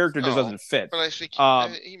 His character just doesn't fit. But I think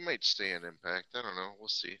he might stay in Impact. I don't know. We'll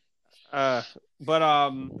see. But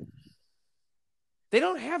they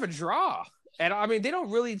don't have a draw, and I mean, they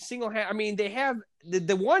don't really single hand. I mean, they have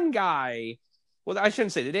the one guy. Well, I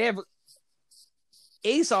shouldn't say that they have.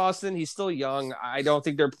 Ace Austin, he's still young. I don't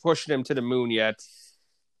think they're pushing him to the moon yet.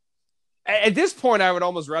 At this point, I would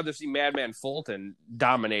almost rather see Madman Fulton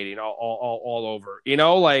dominating all over. You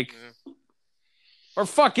know, like, Yeah. or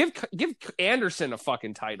fuck, give Anderson a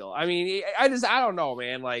fucking title. I mean, I don't know,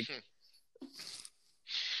 man. Like,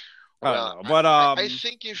 I don't Well, know, but I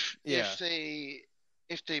think if yeah,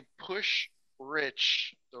 if they push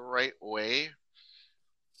Rich the right way,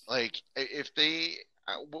 like if they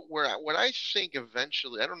where what I think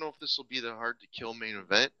eventually, I don't know if this will be the hard to kill main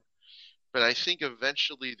event, but I think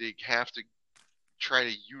eventually they have to try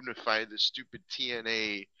to unify the stupid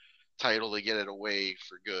TNA title to get it away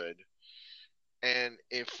for good. And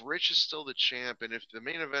if Rich is still the champ, and if the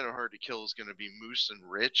main event of Hard to Kill is going to be Moose and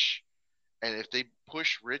Rich, and if they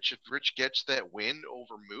push Rich, if Rich gets that win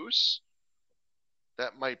over Moose,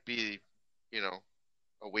 that might be, you know,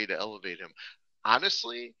 a way to elevate him.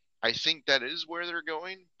 Honestly, I think that is where they're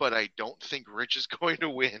going, but I don't think Rich is going to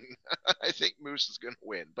win. I think Moose is going to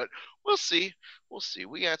win, but we'll see. We'll see.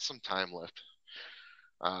 We got some time left.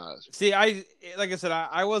 see, like I said,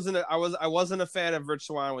 I wasn't a fan of Rich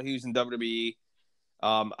Swann when he was in WWE.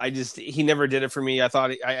 He never did it for me. I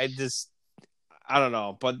thought I just I don't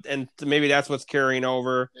know, but and maybe that's what's carrying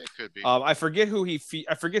over. it could be. I forget who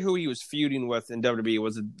he was feuding with in WWE.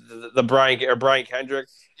 Was it the Brian Kendrick?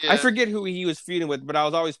 I Yeah. forget who he was feuding with, but I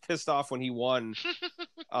was always pissed off when he won.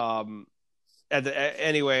 Um,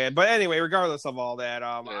 anyway, regardless of all that,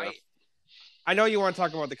 Yeah. I know you want to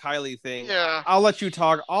talk about the Kylie thing. Yeah. I'll let you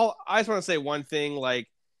talk. I just want to say one thing. Like,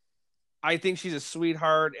 I think she's a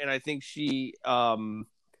sweetheart, and I think she's a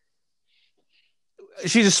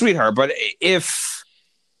sweetheart. But if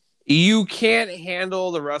you can't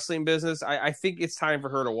handle the wrestling business, I think it's time for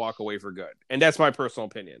her to walk away for good, and that's my personal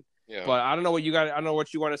opinion. Yeah. But I don't know what you got. I don't know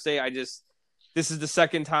what you want to say. This is the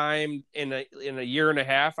second time in a year and a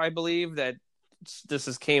half, I believe, that this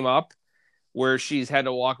has came up where she's had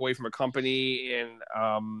to walk away from a company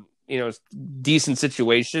in decent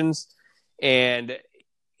situations, and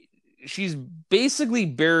she's basically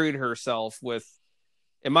buried herself with,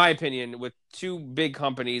 in my opinion, with two big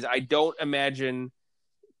companies. I don't imagine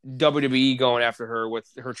WWE going after her with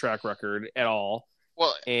her track record at all.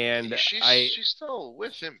 Well, And she's still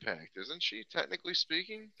with Impact, isn't she? Technically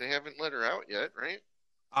speaking, they haven't let her out yet, right?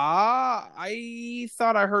 I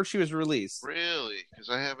thought I heard she was released. Really? Because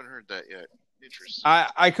I haven't heard that yet. Interesting.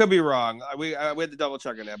 I could be wrong. We had to double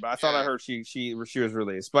check on that, but I thought I Yeah, heard she was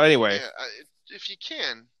released. But anyway, yeah. If you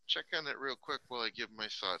can check on that real quick while I give my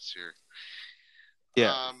thoughts here.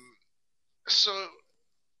 yeah. Um, so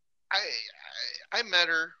I I met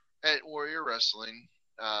her at Warrior Wrestling.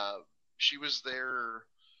 She was there.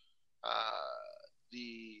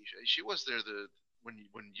 She was there when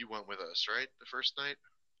you went with us, right? The first night,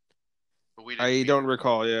 but we didn't I meet don't her.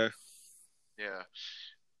 recall. Yeah, Yeah.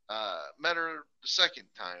 Met her the second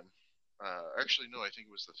time. Actually, no, I think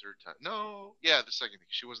it was the third time. No, yeah, the second.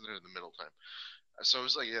 She wasn't there the middle time. So it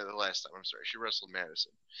was like, yeah, the last time. I'm sorry. She wrestled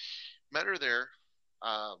Madison. Met her there.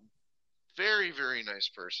 Um, very, very nice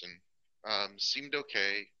person. Seemed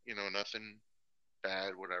okay. You know, nothing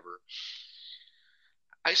bad, whatever.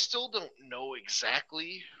 I still don't know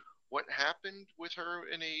exactly what happened with her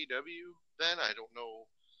in AEW then. I don't know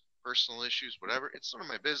personal issues, whatever. It's none of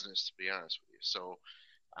my business, to be honest with you. So,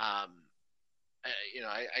 um,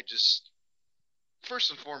 I just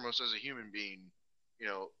first and foremost, as a human being,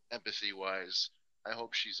 empathy wise, I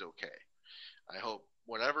hope she's okay. I hope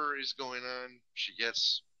whatever is going on, she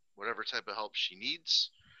gets whatever type of help she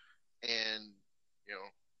needs, and you know,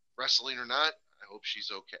 wrestling or not, I hope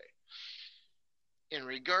she's okay. In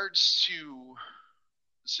regards to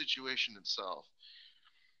the situation itself,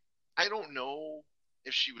 I don't know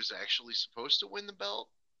if she was actually supposed to win the belt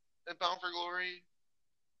at Bound for Glory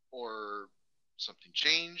or something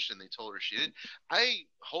changed and they told her she didn't. I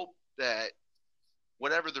hope that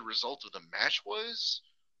whatever the result of the match was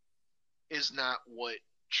is not what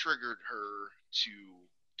triggered her to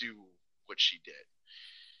do what she did.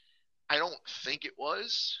 I don't think it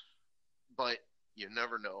was, but you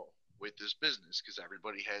never know with this business because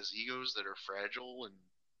everybody has egos that are fragile and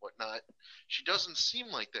whatnot. She doesn't seem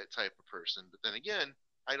like that type of person, but then again,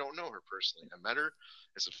 I don't know her personally. I met her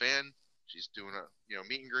as a fan. She's doing a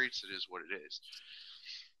meet and greets. It is what it is.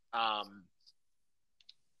 Um,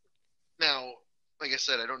 Now, like I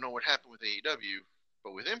said, I don't know what happened with AEW,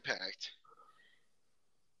 but with Impact,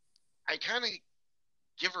 I kind of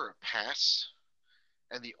give her a pass.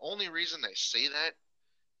 And the only reason I say that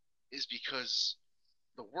is because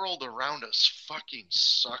the world around us fucking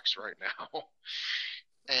sucks right now.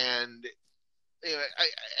 And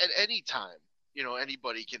at any time,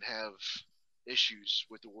 anybody can have issues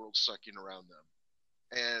with the world sucking around them.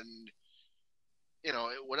 and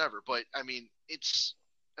whatever. But I mean, it's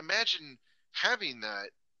imagine having that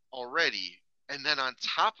already, and then on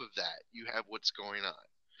top of that, you have what's going on.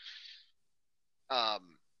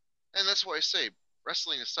 And that's why I say,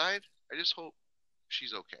 wrestling aside, I just hope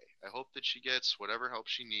she's okay. I hope that she gets whatever help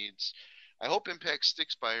she needs. I hope Impact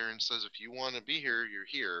sticks by her and says, if you want to be here, you're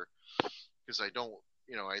here. Because I don't,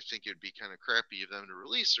 I think it'd be kind of crappy of them to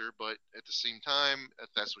release her. But at the same time, if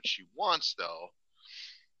that's what she wants, though,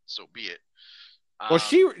 so be it. Well,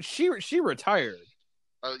 Um, she retired.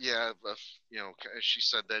 yeah, she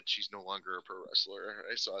said that she's no longer a pro wrestler.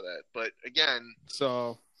 I saw that, but again,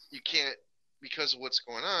 So you can't because of what's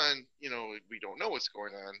going on. We don't know what's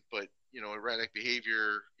going on, but erratic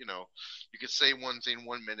behavior. You could say one thing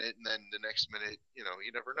 1 minute, and then the next minute, you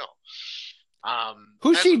never know.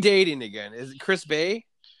 who's she dating again? Is it Chris Bay?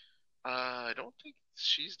 I don't think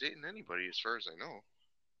she's dating anybody, as far as I know.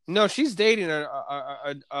 No, she's dating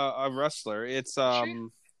a wrestler. It's Is she?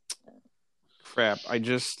 crap. I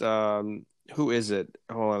just who is it?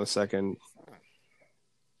 Hold on a second.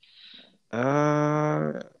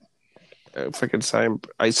 If I could sign,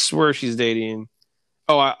 I swear she's dating.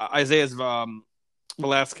 Oh, Isaiah's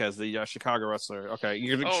Velasquez, the Chicago wrestler. Okay,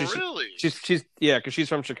 Really? she's yeah, because she's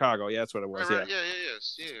from Chicago. Yeah, that's what it was. Right. Yeah,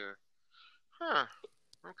 Yes. Yeah. Huh.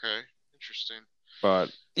 Okay. Interesting.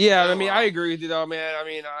 but yeah, I Yeah. mean, I Well. agree with you though, man. I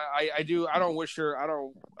mean, I do. I don't wish her.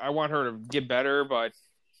 I want her to get better, but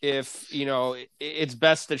if it's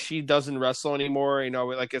best that she doesn't wrestle anymore.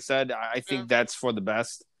 Like I said, I Yeah. think that's for the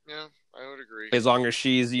best. Yeah. I would agree. As long as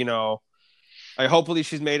she's, I hopefully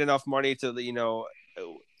she's made enough money to,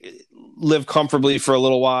 live comfortably for a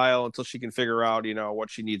little while until she can figure out, what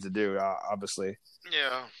she needs to do. Obviously.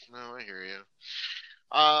 Yeah. No, I hear you.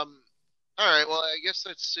 Um. All right. Well, I guess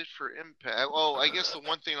that's it for Impact. Well, I guess the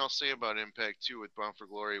one thing I'll say about Impact too with Bound for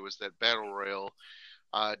Glory was that Battle Royal.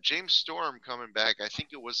 James Storm coming back. I think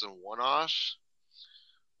it was a one-off.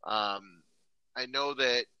 Um, I know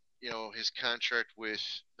that his contract with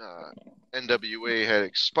NWA had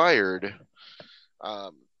expired,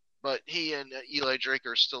 um, but he and Eli Drake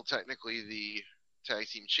are still technically the tag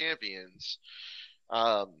team champions.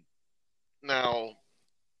 Um, Now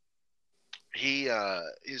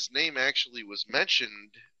his name actually was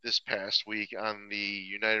mentioned this past week on the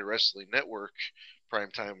United Wrestling Network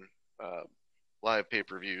primetime uh, live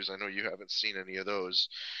pay-per-views. I know you haven't seen any of those,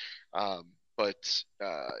 but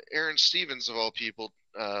Aaron Stevens of all people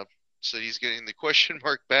said he's getting the question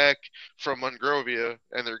mark back from Monrovia,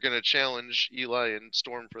 and they're going to challenge Eli and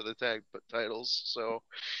Storm for the tag titles. So,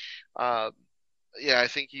 uh, yeah, I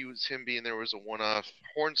think him being there was a one-off.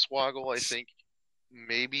 Hornswoggle, I think,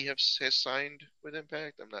 maybe has signed with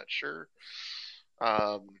Impact. I'm not sure.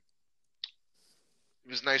 Um, it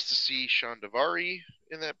was nice to see Sean Davari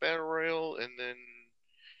in that battle royal, and then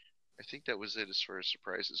I think that was it as far as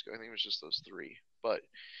surprises go. I think it was just those three. But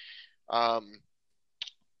um,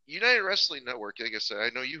 United Wrestling Network, like I said, I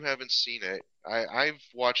know you haven't seen it. I've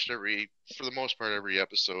watched for the most part, every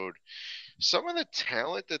episode. Some of the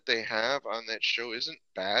talent that they have on that show isn't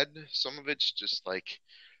bad. Some of it's just like,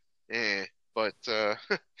 eh. But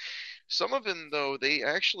some of them, though, they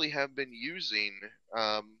actually have been using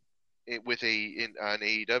it with on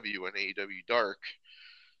AEW and AEW Dark.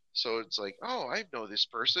 So it's like, oh, I know this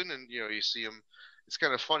person, and you see them. It's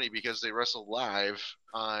kind of funny because they wrestle live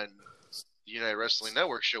on the United Wrestling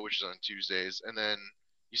Network show, which is on Tuesdays, and then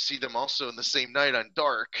you see them also in the same night on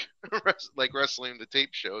Dark, like wrestling the tape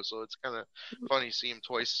show. So it's kind of funny seeing them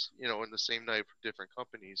twice, in the same night for different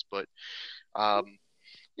companies. But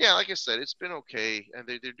yeah, like I said, it's been okay, and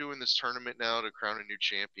they're doing this tournament now to crown a new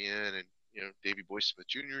champion, and Davey Boy Smith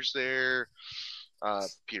Jr.'s there.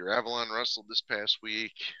 Peter Avalon wrestled this past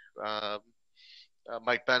week.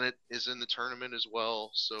 Mike Bennett is in the tournament as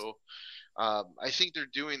well. So I think they're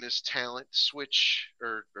doing this talent switch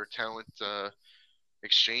or talent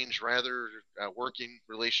exchange, rather, working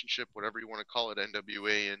relationship, whatever you want to call it,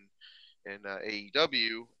 NWA and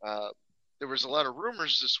AEW. There was a lot of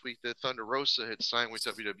rumors this week that Thunder Rosa had signed with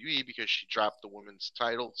WWE because she dropped the women's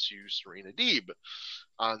title to Serena Deeb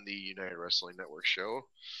on the United Wrestling Network show.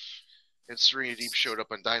 And Serena Deeb showed up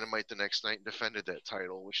on Dynamite the next night and defended that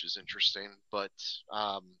title, which is interesting. But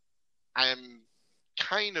I'm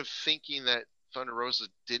kind of thinking that Thunder Rosa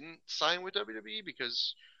didn't sign with WWE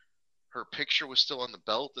because her picture was still on the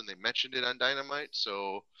belt and they mentioned it on Dynamite.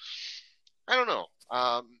 So I don't know.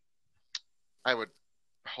 I would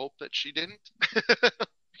hope that she didn't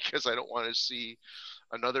because I don't want to see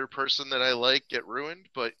another person that I like get ruined.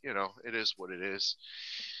 But it is what it is.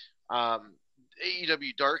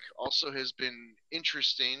 AEW Dark also has been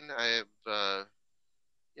interesting. I have,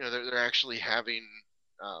 they're actually having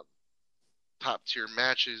um, top tier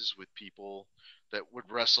matches with people that would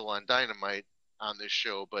wrestle on Dynamite on this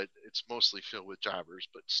show, but it's mostly filled with jobbers.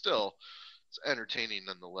 But still, it's entertaining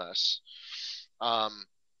nonetheless. Um,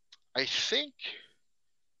 I think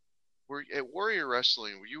we're at Warrior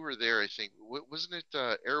Wrestling. You were there, I think. Wasn't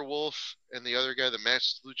it Airwolf and the other guy, the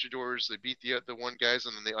masked luchadors? They beat the one guys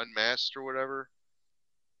and then they unmasked or whatever.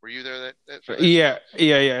 Were you there for that Yeah, show?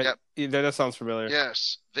 yeah. Yep. That sounds familiar.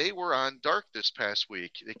 Yes, they were on Dark this past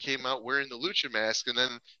week. They came out wearing the lucha mask, and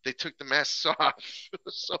then they took the masks off.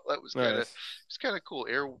 So that was Nice. kind of cool.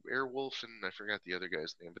 Airwolf and I forgot the other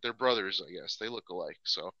guy's name, but they're brothers, I guess. They look alike.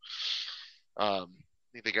 So I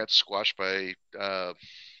think they got squashed by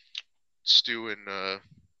Stu and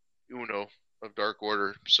Uno of Dark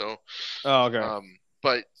Order. So Oh, okay.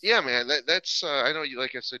 but yeah, man, that's I know you,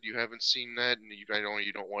 like I said, you haven't seen that, and I know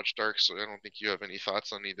you don't watch Dark, so I don't think you have any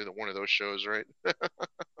thoughts on either one of those shows, right?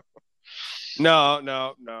 No.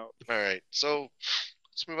 All right, so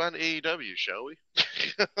let's move on to AEW, shall we?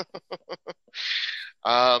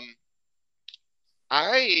 um,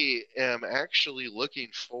 I am actually looking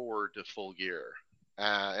forward to Full Gear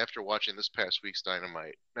after watching this past week's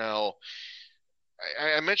Dynamite. Now,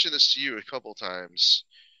 I mentioned this to you a couple times.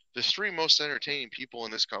 The three most entertaining people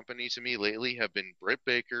in this company to me lately have been Britt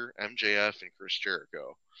Baker, MJF, and Chris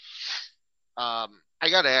Jericho. I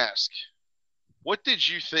got to ask, what did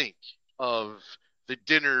you think of the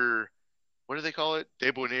dinner? What do they call it?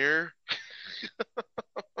 Debonair?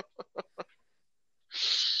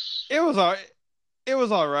 It was all. It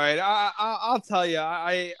was all right. I'll tell you.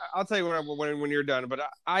 I'll tell you when you're done. But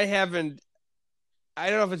I haven't. I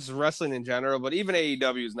don't know if it's wrestling in general, but even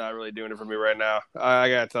AEW is not really doing it for me right now. I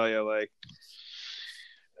gotta tell you, like,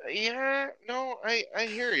 Yeah, no, I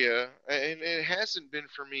hear you, and it hasn't been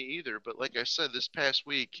for me either. But like I said, this past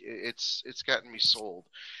week, it's gotten me sold.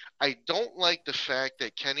 I don't like the fact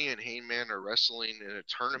that Kenny and Heyman are wrestling in a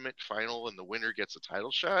tournament final and the winner gets a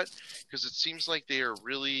title shot, because it seems like they are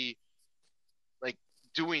really like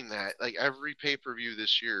doing that. Like every pay-per-view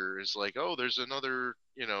this year is like, oh, there's another,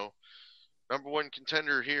 number one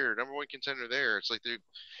contender here, number one contender there. It's like they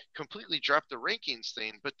completely dropped the rankings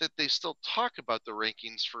thing, but that they still talk about the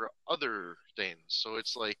rankings for other things. So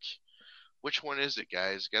it's like, which one is it,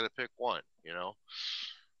 guys? Got to pick one.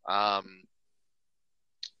 Um,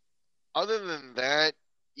 Other than that,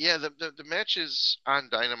 yeah, the matches on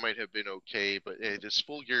Dynamite have been okay, but hey, this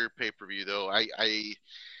Full Gear pay per view though,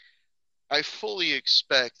 I fully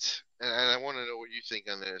expect, and I want to know what you think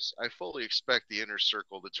on this. I fully expect the Inner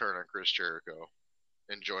Circle to turn on Chris Jericho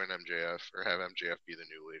and join MJF, or have MJF be the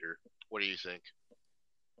new leader. What do you think?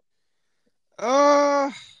 uh,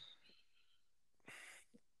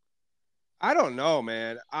 I don't know,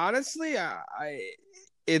 man. Honestly,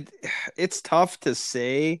 it it's tough to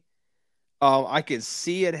say. I could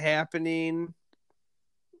see it happening,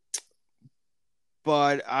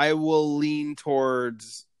 but I will lean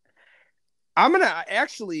towards. I'm gonna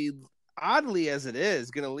actually, oddly as it is,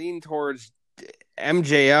 gonna lean towards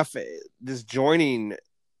MJF just joining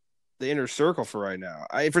the Inner Circle for right now.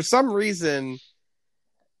 For some reason,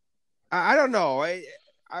 I don't know.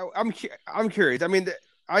 I'm curious. I mean,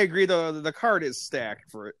 I agree. The card is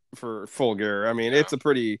stacked for Full Gear. I mean, Yeah.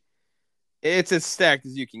 it's as stacked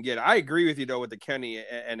as you can get. I agree with you though with the Kenny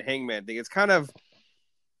and Hangman thing. It's kind of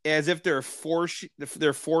as if they're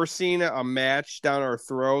forcing a match down our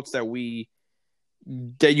throats that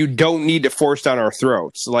you don't need to force down our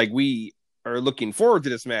throats. Like we are looking forward to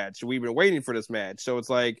this match. We've been waiting for this match. So it's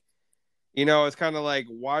like, it's kind of like,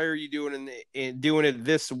 why are you doing it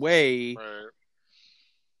this way Right.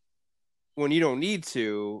 when you don't need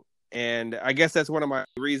to? And I guess that's one of my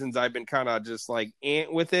reasons I've been kind of just like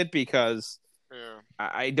with it, because Yeah.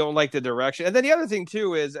 I don't like the direction. And then the other thing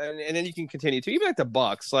too is, and then you can continue to, even like the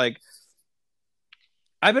Bucks, like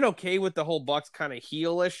I've been okay with the whole Bucks kind of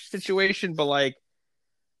heelish situation, but like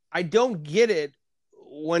I don't get it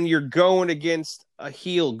when you're going against a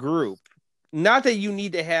heel group. Not that you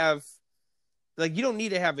need to have, like, you don't need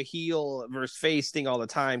to have a heel versus face thing all the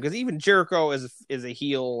time, because even Jericho is a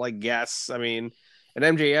heel, I guess. I mean, and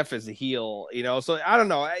MJF is a heel, So I don't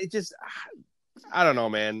know. I don't know,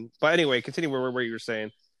 man. But anyway, continue where you were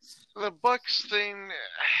saying. The Bucks thing.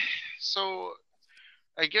 So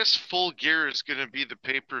I guess Full Gear is going to be the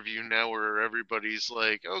pay per view now where everybody's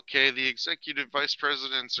like, okay, the executive vice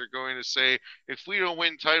presidents are going to say, if we don't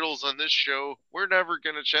win titles on this show, we're never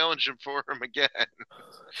going to challenge them for them again.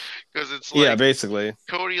 Because it's Yeah, like basically.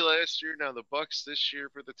 Cody last year, now the Bucks this year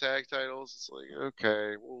for the tag titles. It's like,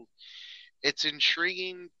 okay, well, it's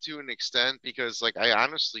intriguing to an extent because, like, I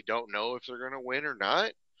honestly don't know if they're going to win or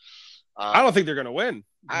not. I don't think they're going to win,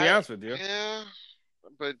 to be honest with you. Yeah,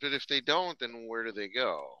 but if they don't, then where do they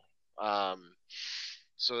go? Um,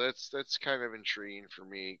 so that's kind of intriguing for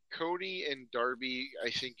me. Cody and Darby, I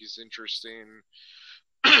think, is interesting.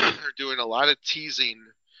 They're doing a lot of teasing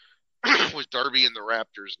with Darby and the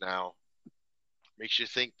Raptors now. Makes you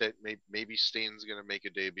think that maybe Stane's gonna make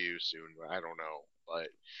a debut soon. I don't know, but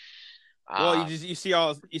Well, um, you see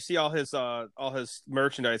all his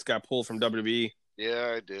merchandise got pulled from WWE.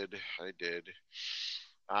 yeah, I did.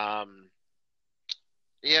 Um,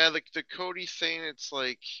 yeah, the Cody thing. It's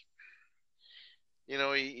like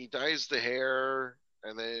he dyes the hair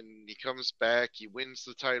and then he comes back, he wins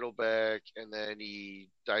the title back, and then he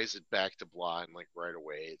dyes it back to blonde like right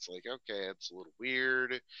away. It's like, okay, it's a little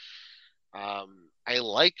weird. I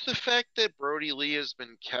like the fact that Brody Lee has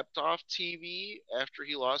been kept off TV after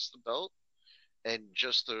he lost the belt, and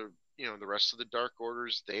just the rest of the Dark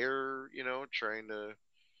Order's there, trying to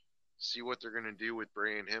see what they're gonna do with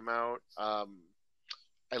bringing him out.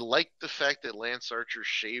 I like the fact that Lance Archer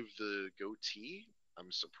shaved the goatee.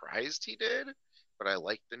 I'm surprised he did, but I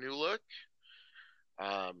like the new look.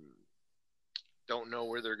 Um, don't know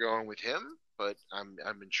where they're going with him, but I'm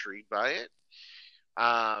intrigued by it.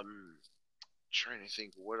 Trying to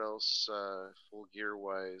think what else full gear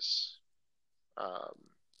wise. Um,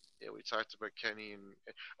 yeah, we talked about Kenny and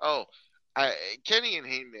oh, Kenny and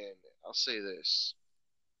Heyman. I'll say this: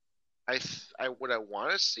 I what I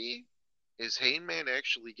want to see is Heyman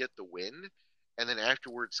actually get the win, and then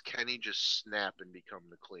afterwards Kenny just snap and become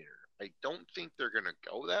the cleaner. I don't think they're gonna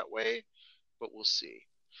go that way, but we'll see.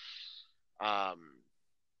 Um,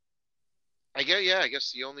 I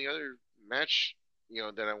guess the only other match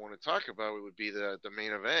that I want to talk about would be the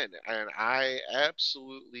main event, and I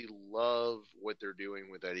absolutely love what they're doing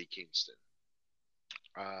with Eddie Kingston.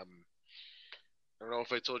 Um, I don't know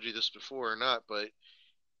if I told you this before or not, but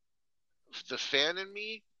the fan in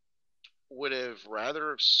me would have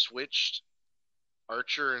rather have switched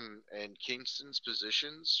Archer and Kingston's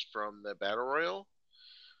positions from the Battle Royal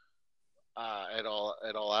at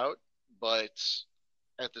all out, but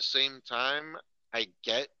at the same time, I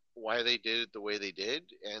get why they did it the way they did,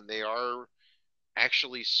 and they are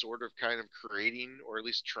actually sort of kind of creating, or at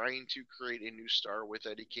least trying to create a new star with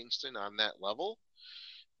Eddie Kingston on that level.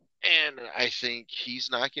 And I think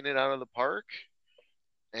he's knocking it out of the park,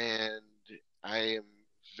 and I am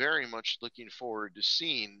very much looking forward to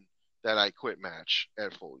seeing that I Quit match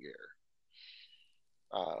at Full Gear.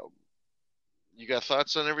 Um, you got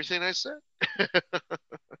thoughts on everything I said?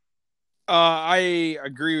 I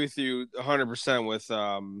agree with you 100% with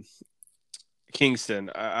Kingston.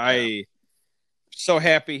 Yeah. I so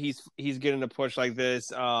happy he's getting a push like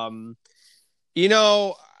this. You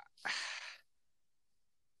know,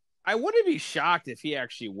 I wouldn't be shocked if he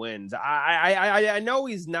actually wins. I know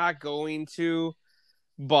he's not going to,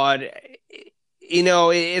 but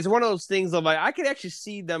it's one of those things of like I could actually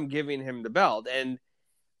see them giving him the belt, and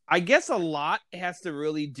I guess a lot has to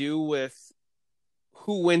really do with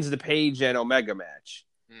who wins the Page and Omega match,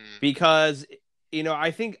 because I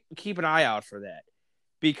think keep an eye out for that,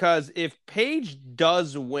 because if Page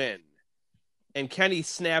does win and Kenny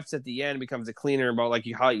snaps at the end, becomes a cleaner about like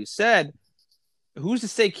how you said, who's to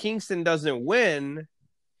say Kingston doesn't win?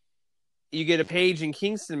 You get a Page and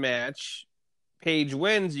Kingston match. Page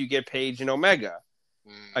wins, you get Page and Omega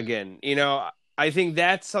again. I think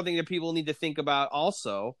that's something that people need to think about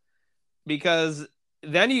also, because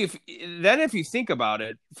then if you think about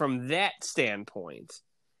it from that standpoint,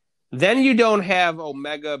 then you don't have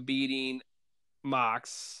Omega beating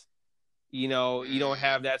Mox. You don't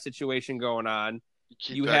have that situation going on.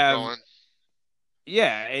 You have going.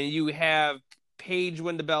 Yeah, and you have Page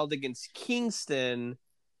win the belt against Kingston,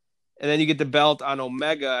 and then you get the belt on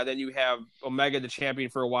Omega, and then you have Omega the champion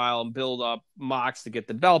for a while and build up Mox to get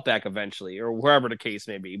the belt back eventually, or wherever the case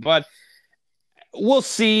may be. But we'll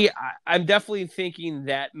see. I'm definitely thinking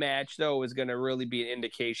that match, though, is going to really be an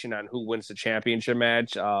indication on who wins the championship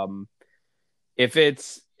match. If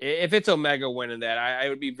it's Omega winning that, I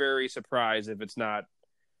would be very surprised if it's not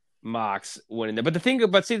Mox winning that. But the thing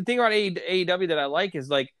about AEW that I like is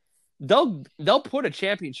like they'll put a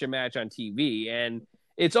championship match on TV, and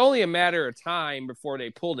it's only a matter of time before they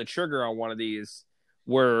pull the trigger on one of these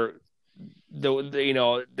where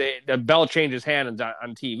the belt changes hands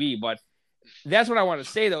on TV. But that's what I want to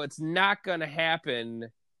say, though. It's not going to happen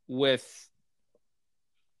with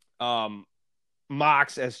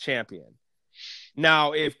Mox as champion.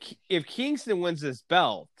 Now, if Kingston wins this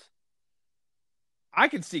belt, I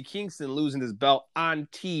could see Kingston losing his belt on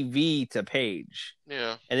TV to Page.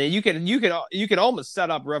 Yeah. And then you can almost set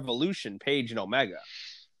up Revolution, Page and Omega.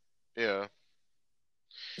 Yeah.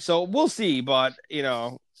 So we'll see, but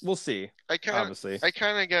we'll see. I kind of Obviously, I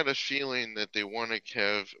kind of got a feeling that they want to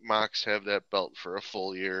have Mox have that belt for a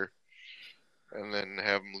full year and then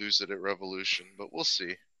have him lose it at Revolution, but we'll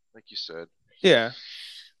see. Like you said, yeah,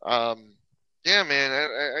 um, yeah, man.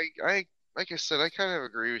 Like I said, I kind of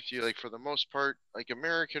agree with you. Like for the most part, like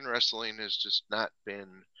American wrestling has just not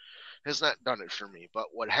been has not done it for me. But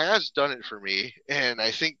what has done it for me, and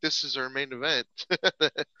I think this is our main event,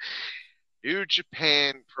 New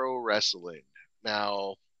Japan Pro Wrestling.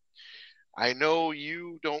 Now, I know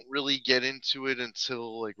you don't really get into it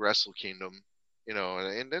until like Wrestle Kingdom,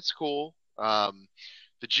 and that's cool.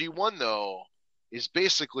 The G1 though is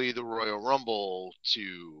basically the Royal Rumble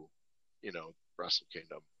to, Wrestle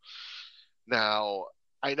Kingdom. Now,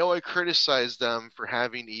 I know I criticized them for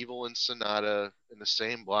having Evil and Sonata in the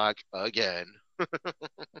same block again,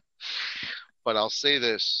 but I'll say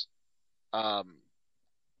this. Um,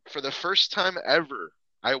 for the first time ever,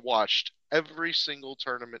 I watched every single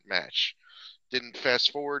tournament match. Didn't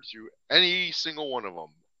fast forward through any single one of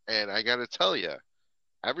them. And I got to tell you,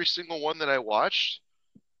 every single one that I watched,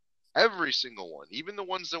 every single one, even the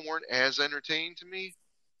ones that weren't as entertaining to me,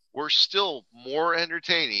 were still more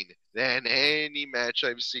entertaining than any match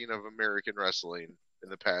I've seen of American wrestling in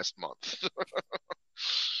the past month.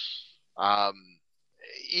 um,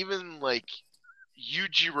 even like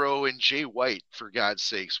Yujiro and Jay White, for God's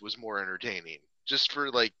sakes, was more entertaining. Just for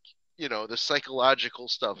like, the psychological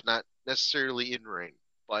stuff, not necessarily in ring.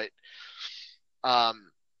 But um,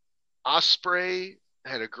 Osprey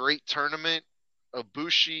had a great tournament.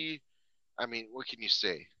 Ibushi, I mean, what can you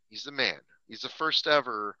say? He's the man. He's the first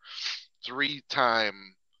ever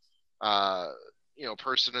three-time, uh,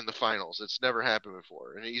 person in the finals. It's never happened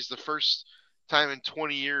before, and he's the first time in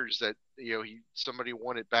 20 years that somebody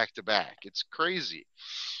won it back to back. It's crazy.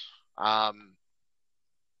 Um,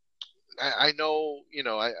 I know,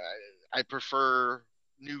 I prefer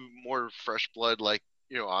new, more fresh blood like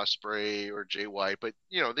Osprey or Jay White, but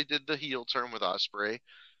they did the heel turn with Osprey,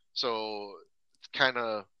 so it's kind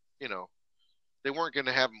of they weren't going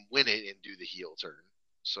to have him win it and do the heel turn,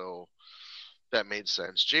 so that made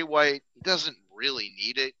sense. Jay White doesn't really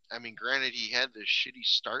need it. I mean, granted, he had the shitty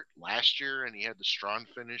start last year and he had the strong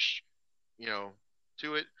finish, you know,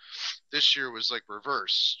 to it. This year was like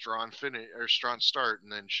reverse, strong finish or strong start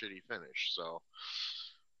and then shitty finish. So,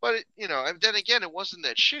 but then again, it wasn't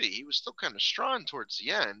that shitty. He was still kind of strong towards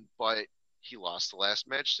the end, but he lost the last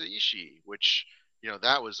match to Ishii, which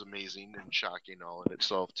that was amazing and shocking all in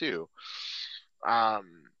itself too.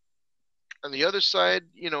 Um, on the other side,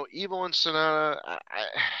 Evil and Sonata,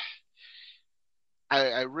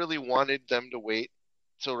 I really wanted them to wait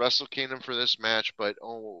till Wrestle Kingdom for this match, but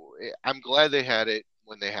I'm glad they had it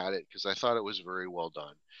when they had it because I thought it was very well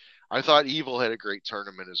done. I thought Evil had a great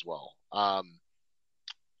tournament as well.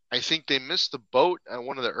 I think they missed the boat on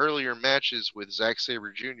one of the earlier matches with Zack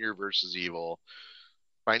Sabre Jr. versus Evil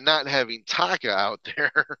by not having Taka out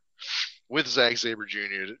there with Zack Sabre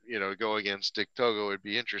Jr. Go against Dick Togo. It'd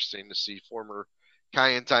be interesting to see former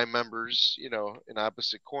Kaientai members, in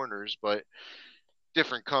opposite corners, but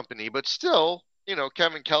different company. But still,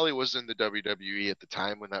 Kevin Kelly was in the WWE at the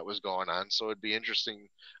time when that was going on, so it'd be interesting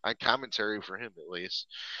on commentary for him at least.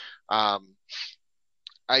 Um,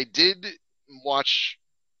 I did watch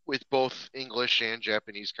with both English and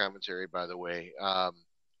Japanese commentary, by the way.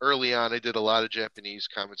 Early on, I did a lot of Japanese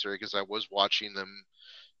commentary because I was watching them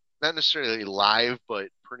not necessarily live, but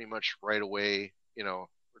pretty much right away, or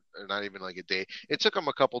not even like a day. It took them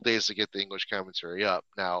a couple days to get the English commentary up.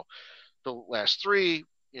 Now, the last three,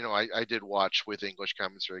 I did watch with English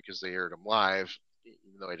commentary because they aired them live,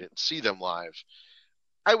 even though I didn't see them live.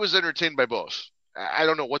 I was entertained by both. I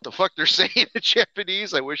don't know what the fuck they're saying in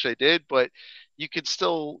Japanese. I wish I did, but you can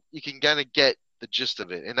kind of get the gist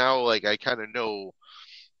of it. And now, like, I kind of know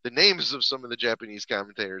the names of some of the Japanese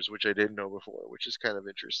commentators, which I didn't know before, which is kind of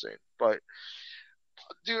interesting. But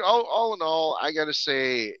dude, all in all, I gotta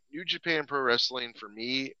say, New Japan Pro Wrestling for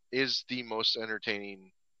me is the most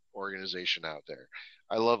entertaining organization out there.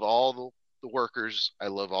 I love all the workers. I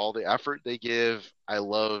love all the effort they give. I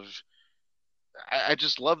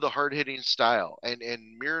just love the hard hitting style. And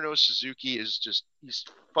Mirano Suzuki is just he's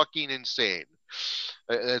fucking insane.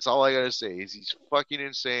 That's all I gotta say. Is he's fucking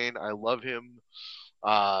insane. I love him.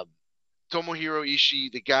 Um, Tomohiro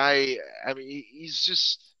Ishii, the guy. I mean, he's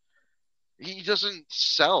just he doesn't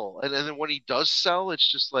sell, and then when he does sell, it's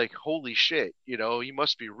just like holy shit. He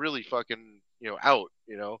must be really fucking out.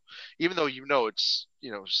 Even though it's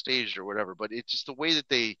staged or whatever, but it's just the way that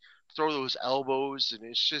they throw those elbows, and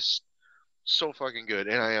it's just so fucking good.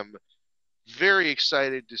 And I am very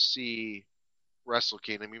excited to see Wrestle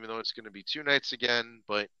Kingdom, even though it's going to be two nights again.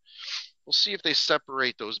 But we'll see if they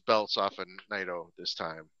separate those belts off of Naito this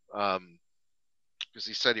time. Because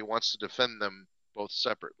he said he wants to defend them both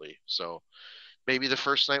separately. So maybe the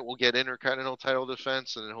first night we'll get Intercontinental title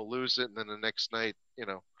defense, and then he'll lose it, and then the next night,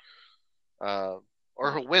 uh,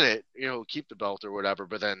 or he'll win it, keep the belt or whatever.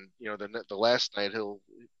 But then, the last night he'll,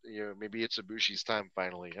 maybe it's Ibushi's time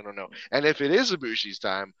finally. I don't know. And if it is Ibushi's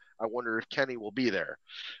time, I wonder if Kenny will be there.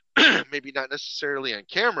 Maybe not necessarily on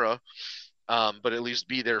camera, but at least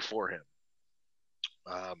be there for him.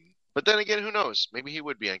 But then again, who knows? Maybe he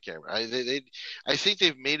would be on camera. I think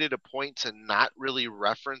they've made it a point to not really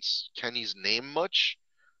reference Kenny's name much.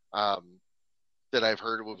 Um, that I've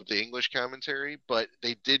heard with the English commentary, but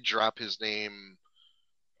they did drop his name,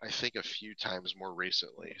 I think, a few times more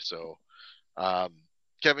recently. So um,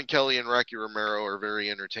 Kevin Kelly and Rocky Romero are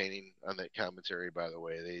very entertaining on that commentary. By the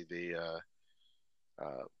way,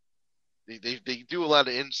 uh, they do a lot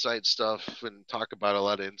of inside stuff and talk about a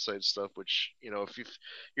lot of inside stuff. Which, if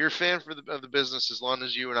you're a fan of the business as long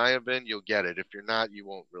as you and I have been, you'll get it. If you're not, you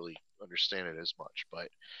won't really understand it as much. But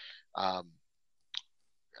um,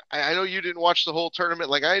 I know you didn't watch the whole tournament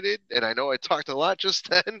like I did, and I know I talked a lot just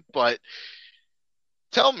then, but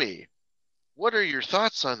tell me, what are your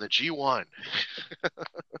thoughts on the G1?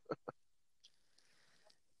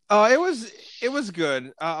 Oh, it was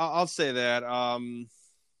good. I'll say that.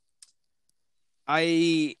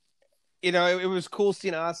 I it was cool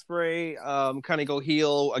seeing Osprey kind of go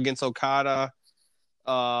heel against Okada.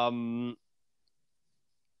 Um,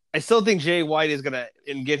 I still think Jay White is gonna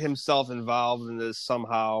get himself involved in this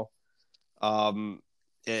somehow. Um,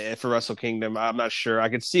 for Wrestle Kingdom, I'm not sure. I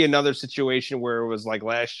could see another situation where it was like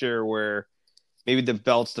last year, where maybe the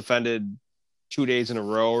belts defended 2 days in a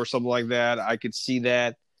row or something like that. I could see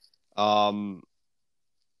that. Um,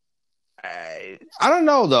 I don't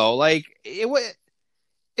know though. Like it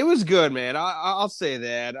was good, man. I'll say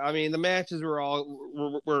that. I mean, the matches were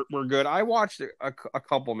good. I watched a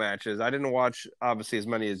couple matches. I didn't watch obviously as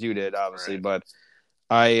many as you did, obviously, Right. but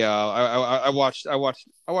I watched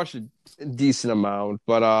a decent amount.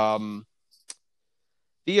 But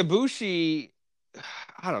the Ibushi,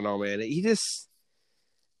 I don't know, man.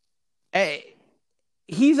 Hey,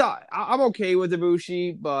 I'm okay with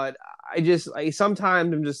Ibushi, but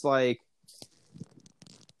sometimes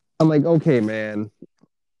I'm like, okay, man.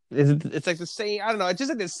 It's like the same. I don't know. It's just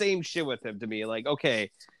like the same shit with him to me. Like,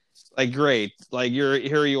 okay, like great, like you're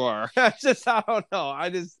here. You are. I don't know.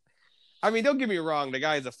 I mean, don't get me wrong. The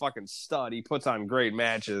guy's a fucking stud. He puts on great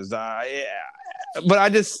matches. Yeah, but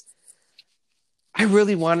I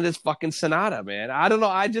really wanted this fucking Sonata, man. I don't know.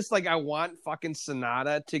 I want fucking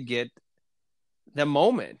Sonata to get the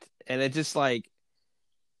moment, and it just like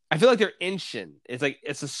I feel like they're inching. It's like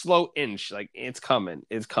it's a slow inch. Like it's coming.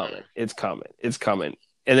 It's coming. It's coming. It's coming.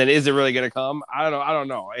 And then is it really gonna come? I don't know. I don't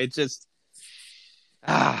know. It just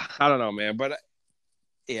I don't know, man. But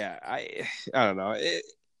yeah, I don't know.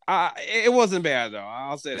 It wasn't bad though.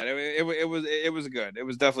 I'll say that it was good. It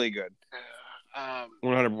was definitely good. Um,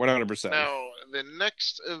 100%. Now, the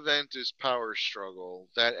next event is Power Struggle.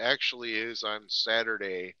 That actually is on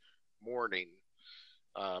Saturday morning,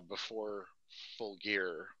 before Full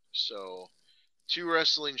Gear. So, two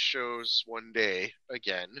wrestling shows one day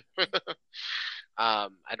again.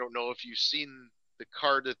 I don't know if you've seen the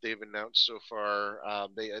card that they've announced so far.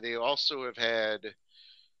 They also have had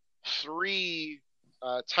three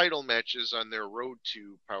title matches on their Road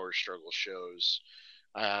to Power Struggle shows.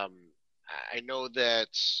 Um, I know that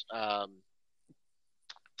um,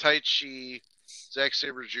 Taichi, Zack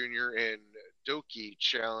Sabre Jr., and Doki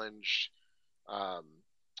challenged um,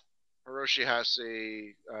 Hiroshi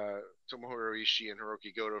Hase, Tomohiro Ishii, and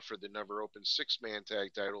Hiroki Goto for the never open six-man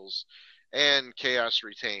tag titles, and Chaos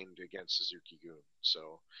retained against Suzuki-gun.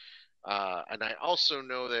 So, and I also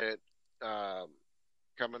know that um,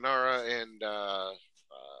 Kaminara and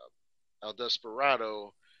El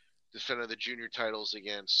Desperado defended the junior titles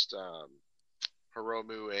against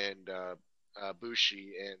Hiromu and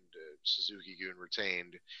Bushi, and Suzuki-gun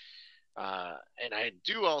retained. And I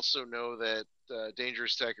do also know that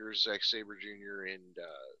Dangerous Tekkers, Zack Sabre Jr., and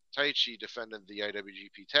Taichi defended the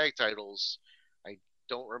IWGP tag titles. I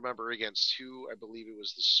don't remember against who. I believe it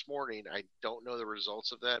was this morning. I don't know the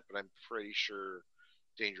results of that, but I'm pretty sure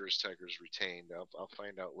Dangerous Tekkers retained. I'll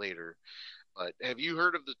find out later. But have you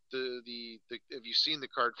heard of the have you seen the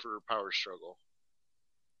card for Power Struggle?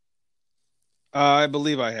 I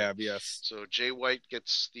believe I Okay. have, yes. So Jay White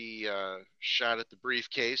gets the shot at the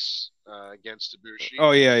briefcase against Ibushi.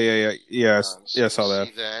 Oh yeah, yeah, yeah, yes, So yeah, I we'll saw that.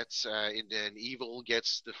 see that. And then Evil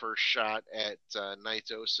gets the first shot at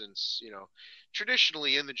Naito since,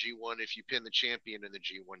 traditionally in the G1, if you pin the champion in the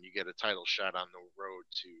G1, you get a title shot on the road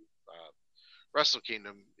to Wrestle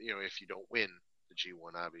Kingdom, if you don't win the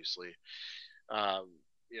G1, obviously. Um,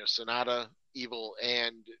 Sonata, Evil,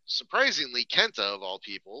 and surprisingly, Kenta, of all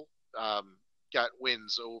people, um, got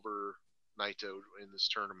wins over Naito in this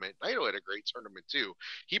tournament. Naito had a great tournament too.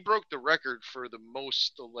 He broke the record for the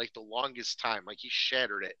most, like the longest time. Like he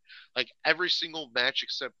shattered it. Like every single match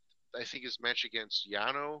except I think his match against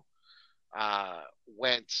Yano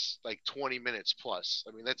went like 20 minutes plus.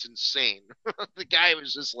 I mean, that's insane. The guy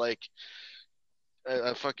was just like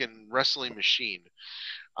a fucking wrestling machine.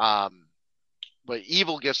 Um, but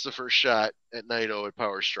Evil gets the first shot at Naito at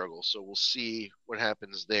Power Struggle, so we'll see what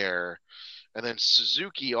happens there. And then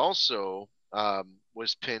Suzuki also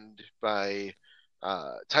was pinned by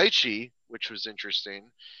Taichi, which was interesting,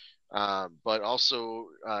 but also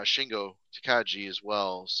Shingo Takagi as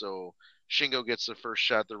well. So Shingo gets the first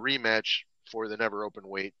shot, the rematch for the never open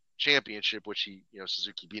weight championship, which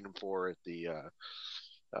Suzuki beat him for at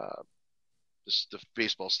uh, the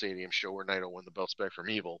baseball stadium show where Naito won the belts back from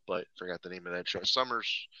Evil, but forgot the name of that show. Summer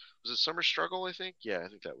Struggle, I think. Yeah, I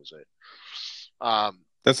think that was it. Um,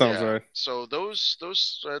 That sounds yeah. right. So those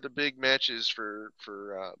are the big matches for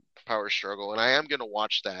Power Struggle, and I am gonna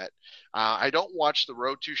watch that. I don't watch the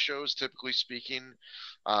Road to shows, typically speaking.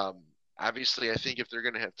 Um, Obviously, I think if they're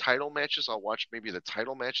going to have title matches, I'll watch maybe the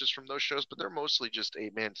title matches from those shows, but they're mostly just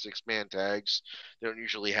 8-man, 6-man tags. They don't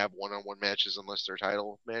usually have one-on-one matches unless they're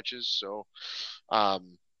title matches. So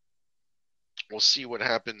um, we'll see what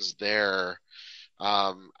happens there.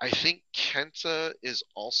 I think Kenta is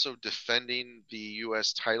also defending the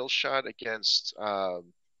U.S. title shot against uh,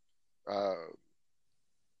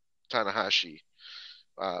 Tanahashi.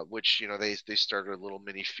 Which they started a little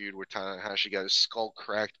mini feud where Tanahashi got his skull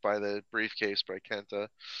cracked by the briefcase by Kenta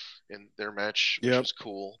in their match, which Yep. was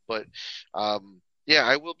cool. But yeah,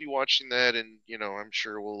 I will be watching that, and I'm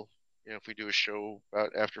sure we'll if we do a show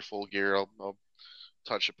about after Full Gear, I'll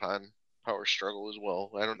touch upon Power Struggle as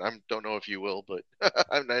well. I don't know if you will, but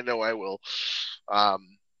I know I will,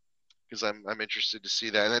 because I'm interested to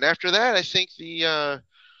see that. And then after that, I think the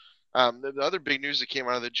other big news that came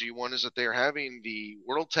out of the G1 is that they're having the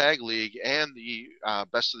World Tag League and the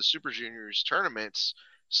Best of the Super Juniors tournaments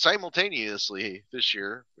simultaneously this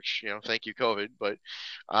year, which thank you COVID, but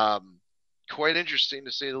um, quite interesting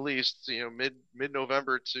to say the least. Mid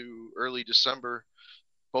November to early December,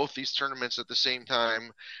 both these tournaments at the same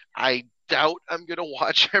time. I doubt I'm gonna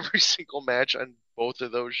watch every single match on both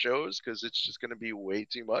of those shows because it's just gonna be way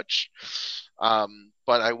too much.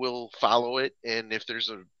 But I will follow it, and if there's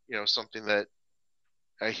a something that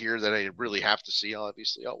I hear that I really have to see, I'll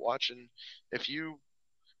watch. And if you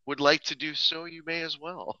would like to do so, you may as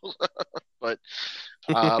well. But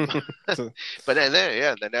um, So, but then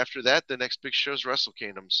yeah, then after that, the next big show is Wrestle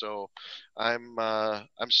Kingdom. So I'm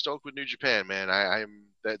stoked with New Japan, man.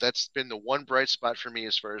 That's been the one bright spot for me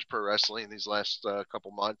as far as pro wrestling these last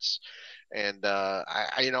couple months, and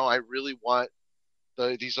I really want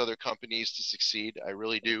these other companies to succeed. I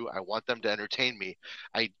really do. I want them to entertain me.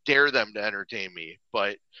 I dare them to entertain me.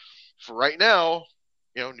 But for right now,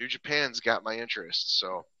 New Japan's got my interest.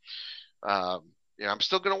 So, um, I'm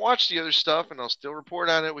still going to watch the other stuff and I'll still report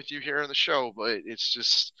on it with you here on the show. But it's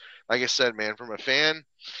just, like I said, man, from a fan,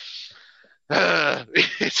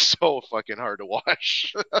 it's so fucking hard to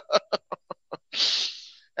watch.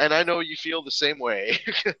 And I know you feel the same way.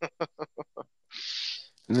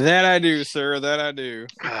 that I do, sir. That I do.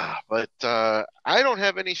 But I don't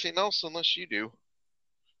have anything else unless you do.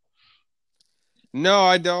 No,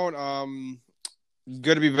 I don't.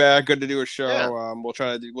 Good to be back. Good to do a Yeah. show. We'll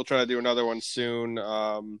try to do another one soon.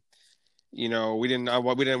 We didn't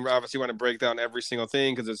obviously want to break down every single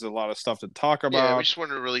thing because there's a lot of stuff to talk Yeah, we about. just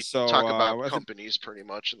wanted to really So talk about I think companies pretty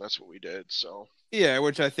much, and that's what we did. So, yeah,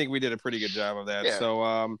 which I think we did a pretty good job of that. yeah.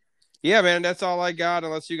 So yeah, man, that's all I got.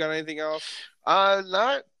 Unless you got anything else.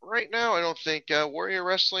 Not right now, I don't think. Warrior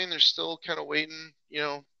Wrestling, they're still kind of waiting,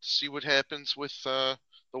 to see what happens with the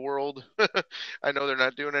world. I know they're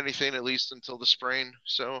not doing anything at least until the spring.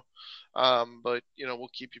 So, but we'll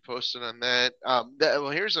keep you posted on that. Well,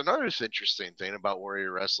 here's another interesting thing about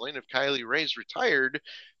Warrior Wrestling. If Kylie Ray's retired,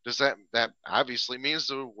 does that obviously means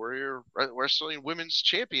the Warrior Wrestling Women's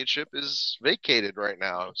Championship is vacated right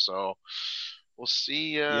now? So we'll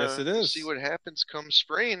see. Yes, it We'll see is. what happens come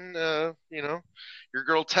spring. Your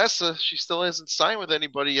girl Tessa, she still hasn't signed with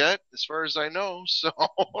anybody yet, as far as I know. So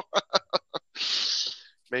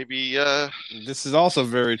maybe, This is also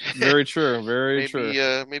very, very true. Very true.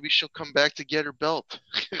 maybe she'll come back to get her belt.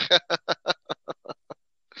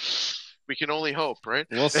 We can only hope, right?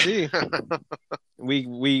 We'll see. We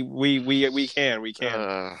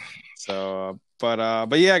can. uh,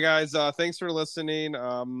 But yeah, guys. Thanks for listening.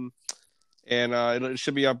 And it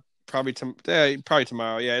should be up probably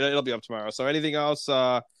tomorrow. Yeah, it'll be up tomorrow. So anything else,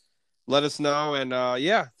 let us know. And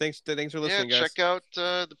yeah, thanks for yeah, listening, guys. check out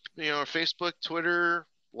Facebook, Twitter,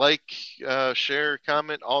 like, share,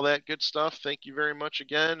 comment, all that good stuff. Thank you very much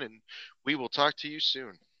again, and we will talk to you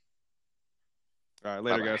soon. All right,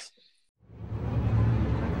 Bye later, bye. guys.